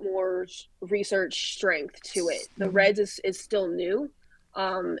has a lot more research strength to it. The Reds is still new,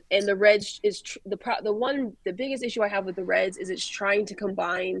 and the Reds is the biggest issue I have with the Reds is it's trying to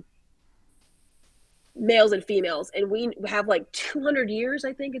combine males and females, and we have like 200 years,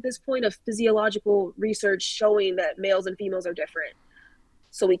 I think, at this point of physiological research showing that males and females are different,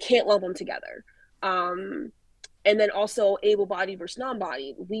 so we can't lump them together. And then also able-bodied versus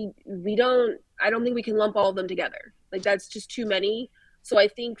non-bodied, I don't think we can lump all of them together. Like, that's just too many. So I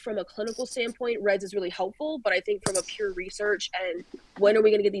think from a clinical standpoint, Reds is really helpful, but I think from a pure research and when are we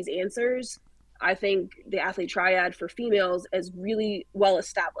going to get these answers, I think the athlete triad for females is really well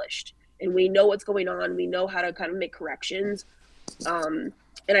established, and we know what's going on. We know how to kind of make corrections. And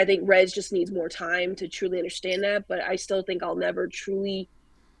I think Reds just needs more time to truly understand that, but I still think I'll never truly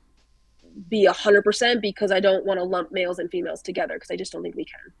be 100% because I don't want to lump males and females together because I just don't think we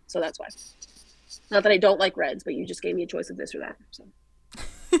can. So that's why. Not that I don't like Reds, but you just gave me a choice of this or that. So.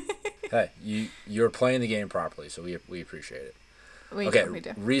 Hey, you're playing the game properly, so we appreciate it. We do.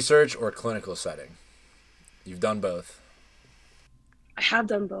 Research or clinical setting? You've done both. I have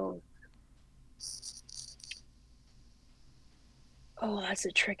done both. Oh, that's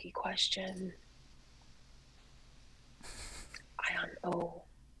a tricky question. I don't know.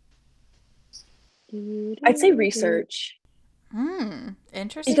 I'd say research.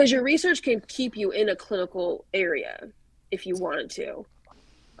 Interesting. Because your research can keep you in a clinical area if you wanted to.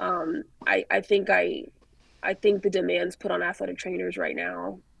 I think the demands put on athletic trainers right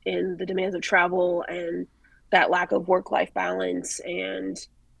now, and the demands of travel and that lack of work-life balance and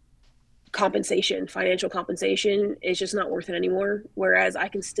compensation, financial compensation, is just not worth it anymore. Whereas I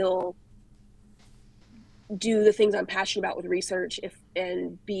can still do the things I'm passionate about with research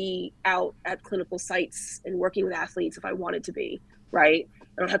and be out at clinical sites and working with athletes if I wanted to be, right?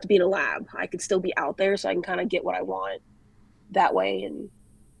 I don't have to be in a lab. I could still be out there so I can kind of get what I want that way and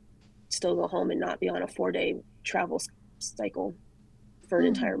still go home and not be on a 4-day travel cycle for an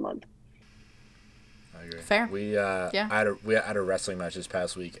entire month. I agree. Fair. We had a wrestling match this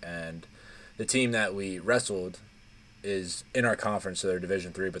past week, and the team that we wrestled is in our conference, so they're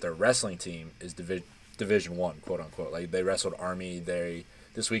Division 3, but their wrestling team is Division 1, quote unquote. Like, they wrestled Army.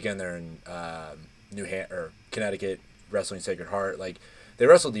 This weekend they're in Connecticut, wrestling Sacred Heart. Like, they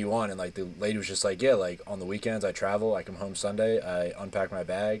wrestled D1, and like the lady was just like, yeah, like on the weekends I travel, I come home Sunday, I unpack my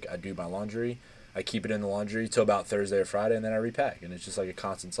bag, I do my laundry, I keep it in the laundry till about Thursday or Friday, and then I repack, and it's just like a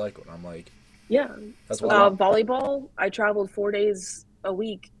constant cycle. And I'm like, yeah, that's wild. Volleyball, I traveled 4 days a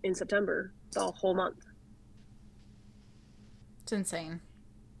week in September, the whole month. It's insane.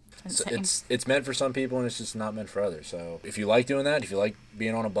 So it's meant for some people, and it's just not meant for others. So if you like doing that, if you like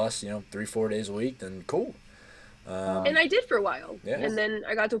being on a bus, 3-4 days a week, then cool. And I did for a while. Yeah. And then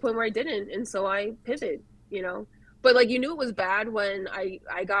I got to a point where I didn't, and so I pivoted, But like, it was bad when I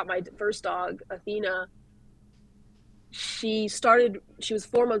got my first dog, Athena. She was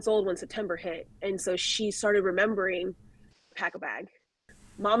 4 months old when September hit, and so she started remembering pack a bag.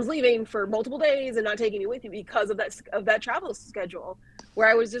 Mom's leaving for multiple days and not taking me with you because of that travel schedule where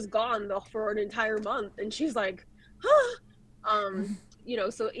I was just gone for an entire month, and she's like,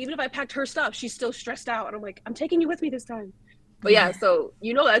 so even if I packed her stuff, she's still stressed out, and I'm like, I'm taking you with me this time. But yeah, so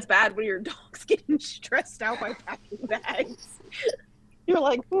that's bad when your dog's getting stressed out by packing bags. You're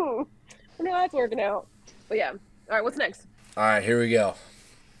like, no, that's working out. But yeah, all right, what's next? All right, here we go.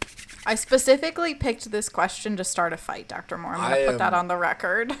 I specifically picked this question to start a fight, Dr. Moore. I'm going to put that on the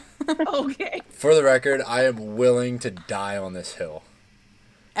record. Okay. For the record, I am willing to die on this hill.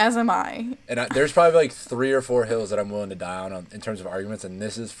 As am I. And there's probably like 3 or 4 hills that I'm willing to die on in terms of arguments, and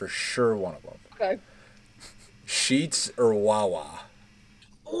this is for sure one of them. Okay. Sheets or Wawa?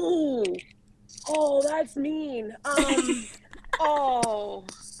 Ooh. Oh, that's mean. Oh.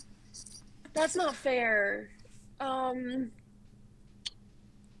 That's not fair.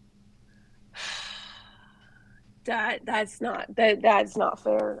 That's not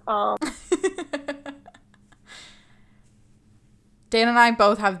fair. Dan and I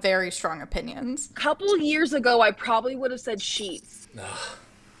both have very strong opinions. A couple years ago, I probably would have said sheets.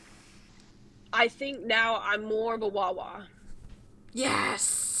 I think now I'm more of a Wawa.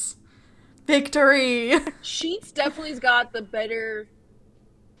 Yes! Victory! Sheets definitely's got the better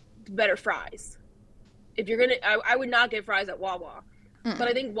fries. If you're gonna, I would not get fries at Wawa. But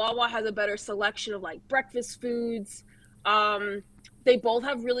I think Wawa has a better selection of like breakfast foods. They both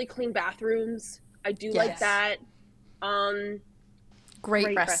have really clean bathrooms. I do like that. Um, Great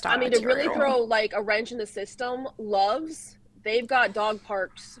Great rest rest stop I mean, to really material. throw like a wrench in the system, Loves, they've got dog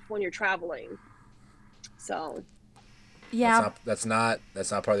parks when you're traveling. So Yeah. That's not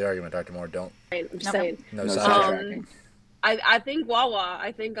part of the argument, Dr. Moore. Don't. I'm just Nope. saying. No No sidetracking. sidetracking. I think Wawa.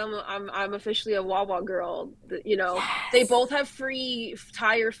 I think I'm officially a Wawa girl. You know, they both have free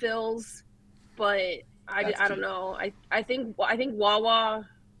tire fills, but That's I don't key. know. I think Wawa.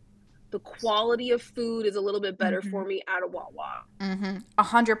 The quality of food is a little bit better for me at a Wawa.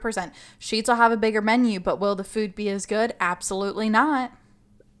 100%. Sheets will have a bigger menu, but will the food be as good? Absolutely not.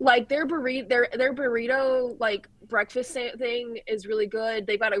 Like their burrito like breakfast thing is really good.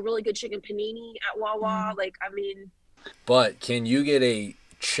 They've got a really good chicken panini at Wawa. Like I mean, But can you get a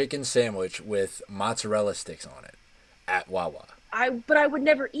chicken sandwich with mozzarella sticks on it at Wawa? but I would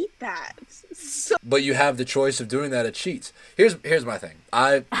never eat that. So But you have the choice of doing that at Sheets. Here's my thing.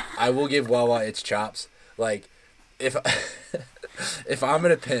 I will give Wawa its chops. Like if if I'm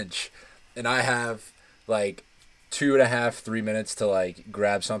in a pinch and I have like 2.5, 3 minutes to like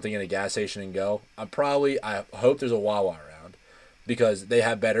grab something in a gas station and go, I hope there's a Wawa around because they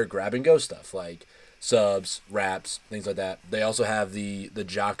have better grab and go stuff like subs, wraps, things like that. They also have the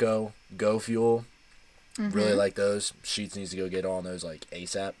Jocko Go Fuel. Really like those. Sheets needs to go get on those like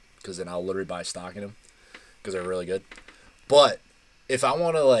ASAP because then I'll literally buy stock in them because they're really good. But if I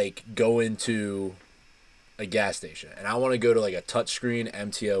want to like go into a gas station and I want to go to like a touchscreen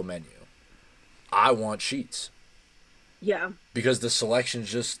MTO menu, I want Sheets yeah, because the selection's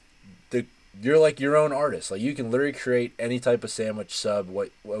just you're like your own artist. Like you can literally create any type of sandwich sub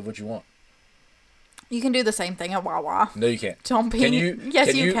what you want. You can do the same thing at Wawa. No, you can't. Don't be. Can you?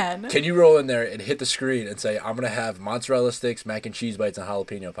 Yes, you can. Can you roll in there and hit the screen and say, "I'm gonna have mozzarella sticks, mac and cheese bites, and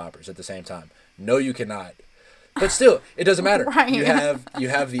jalapeno poppers at the same time"? No, you cannot. But still, it doesn't matter. Right. You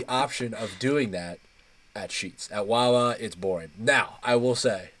have the option of doing that at Sheets. At Wawa, it's boring. Now, I will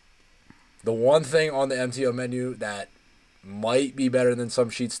say, the one thing on the MTO menu that might be better than some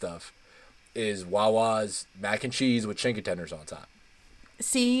Sheets stuff is Wawa's mac and cheese with chicken tenders on top.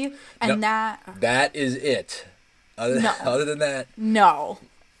 See? And No. That is it. Other than that, no. all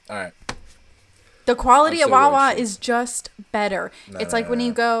right. The quality I'm at still going Wawa Sheets. is just better. It's like when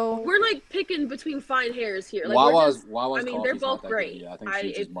you go. we're like picking between fine hairs here. Like Wawa's I mean, they're coffee's both not that great. good. Yeah, I think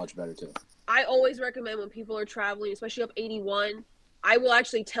Sheets is much better too. I always recommend when people are traveling, especially up 81. I will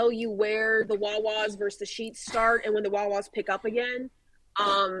actually tell you where the Wawas versus the Sheets start and when the Wawas pick up again.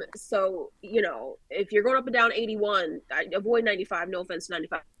 So you know, if you're going up and down 81, avoid 95. No offense to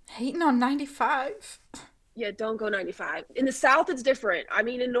 95. Hating on 95. Yeah, don't go 95. In the South, it's different. I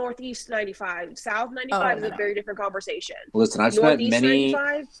mean, in Northeast, 95. South, 95 is a very different conversation. Listen, I've spent Northeast, many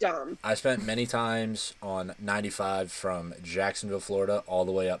 95, dumb. I spent many times on 95 from Jacksonville, Florida, all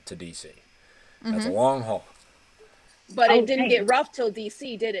the way up to D.C. That's a long haul. But it didn't get rough till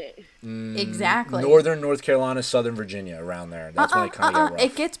D.C., did it? Exactly. Northern North Carolina, Southern Virginia, around there. That's when it kind of got rough.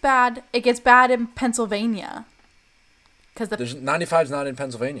 It gets bad. It gets bad in Pennsylvania. Because There's 95's not in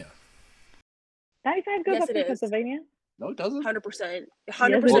Pennsylvania. 95 goes Yes, up it to is. Pennsylvania. No, it doesn't. 100%. Yes,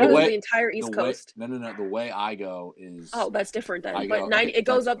 100% it goes does. the entire East Coast. No. The way I go is. Oh, that's different then. I But go- 90, okay, it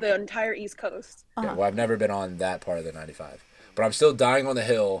goes that's- up the entire East Coast. Yeah, well, I've never been on that part of the 95. But I'm still dying on the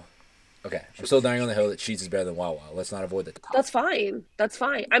hill. Okay, I'm still dying on the hill that Sheets is better than Wawa. Let's not avoid the top. That's fine. That's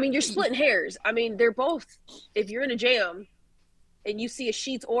fine. I mean, you're splitting hairs. I mean, they're both. If you're in a jam and you see a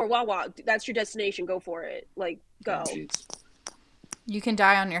Sheets or Wawa, that's your destination. Go for it. Like, go. Sheets. you can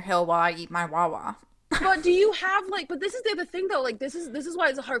die on your hill while I eat my Wawa. But do you have like? But this is the other thing though. Like, this is why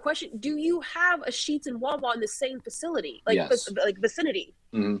it's a hard question. Do you have a Sheets and Wawa in the same facility? Like, Yes. like vicinity?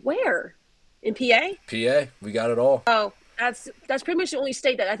 Mhm. Where? In PA? PA, we got it all. Oh, that's pretty much the only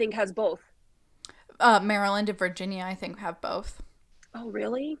state that I think has both. Maryland and Virginia, I think, have both. Oh,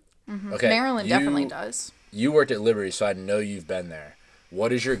 really? Okay, Maryland definitely does. You worked at Liberty, so I know you've been there.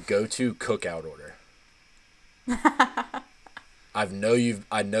 What is your go-to cookout order? I know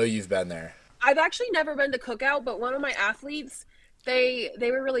you've been there. I've actually never been to Cookout, but one of my athletes, they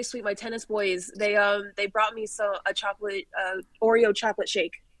were really sweet. My tennis boys, they brought me a chocolate Oreo chocolate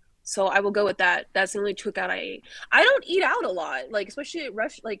shake, so I will go with that. That's the only cookout I ate. I don't eat out a lot, like especially at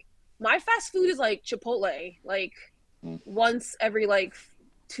like my fast food is like Chipotle, like once every like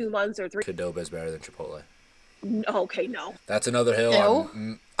 2 months or 3. Qdoba is better than Chipotle. Okay, no. That's another hill.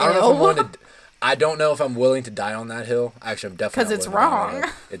 Ew. I don't know if I'm Ew. willing to. I don't know if I'm willing to die on that hill. Actually, I'm definitely 'Cause not it's willing to die on that wrong.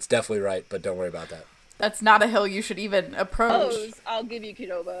 hill. It's definitely right, but don't worry about that. That's not a hill you should even approach. Moe's, I'll give you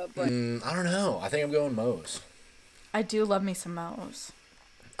Qdoba, but I don't know. I think I'm going Moe's. I do love me some Moe's.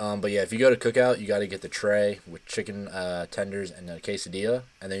 But yeah, if you go to Cookout, you got to get the tray with chicken tenders and a quesadilla,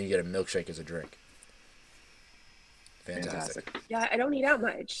 and then you get a milkshake as a drink. Fantastic. Yeah, I don't eat out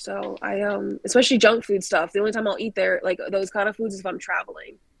much, so I especially junk food stuff. The only time I'll eat there, like those kind of foods, is if I'm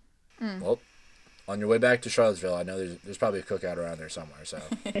traveling. Well, on your way back to Charlottesville, I know there's probably a cookout around there somewhere. So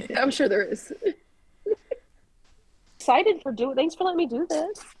I'm sure there is. Excited for doing. Thanks for letting me do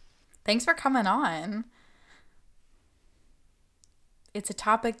this. Thanks for coming on. It's a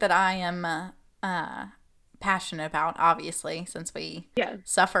topic that I am passionate about, obviously, since we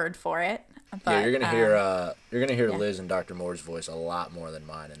suffered for it. But, yeah, you're gonna hear Liz and Dr. Moore's voice a lot more than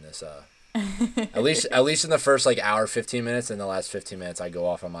mine in this. At least in the first like hour 15 minutes. In the last 15 minutes, I go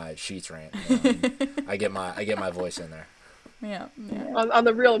off on my sheets rant. I get my voice in there. Yeah. On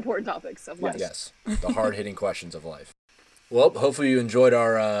the real important topics of life. Yes, the hard hitting questions of life. Well, hopefully you enjoyed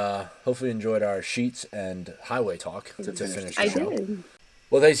our sheets and highway talk to finish the show. I did.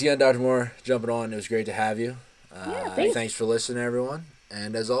 Well, thanks again, Dr. Moore, jumping on. It was great to have you. Thanks. Thanks for listening, everyone.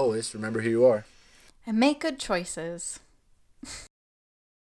 And as always, remember who you are. And make good choices.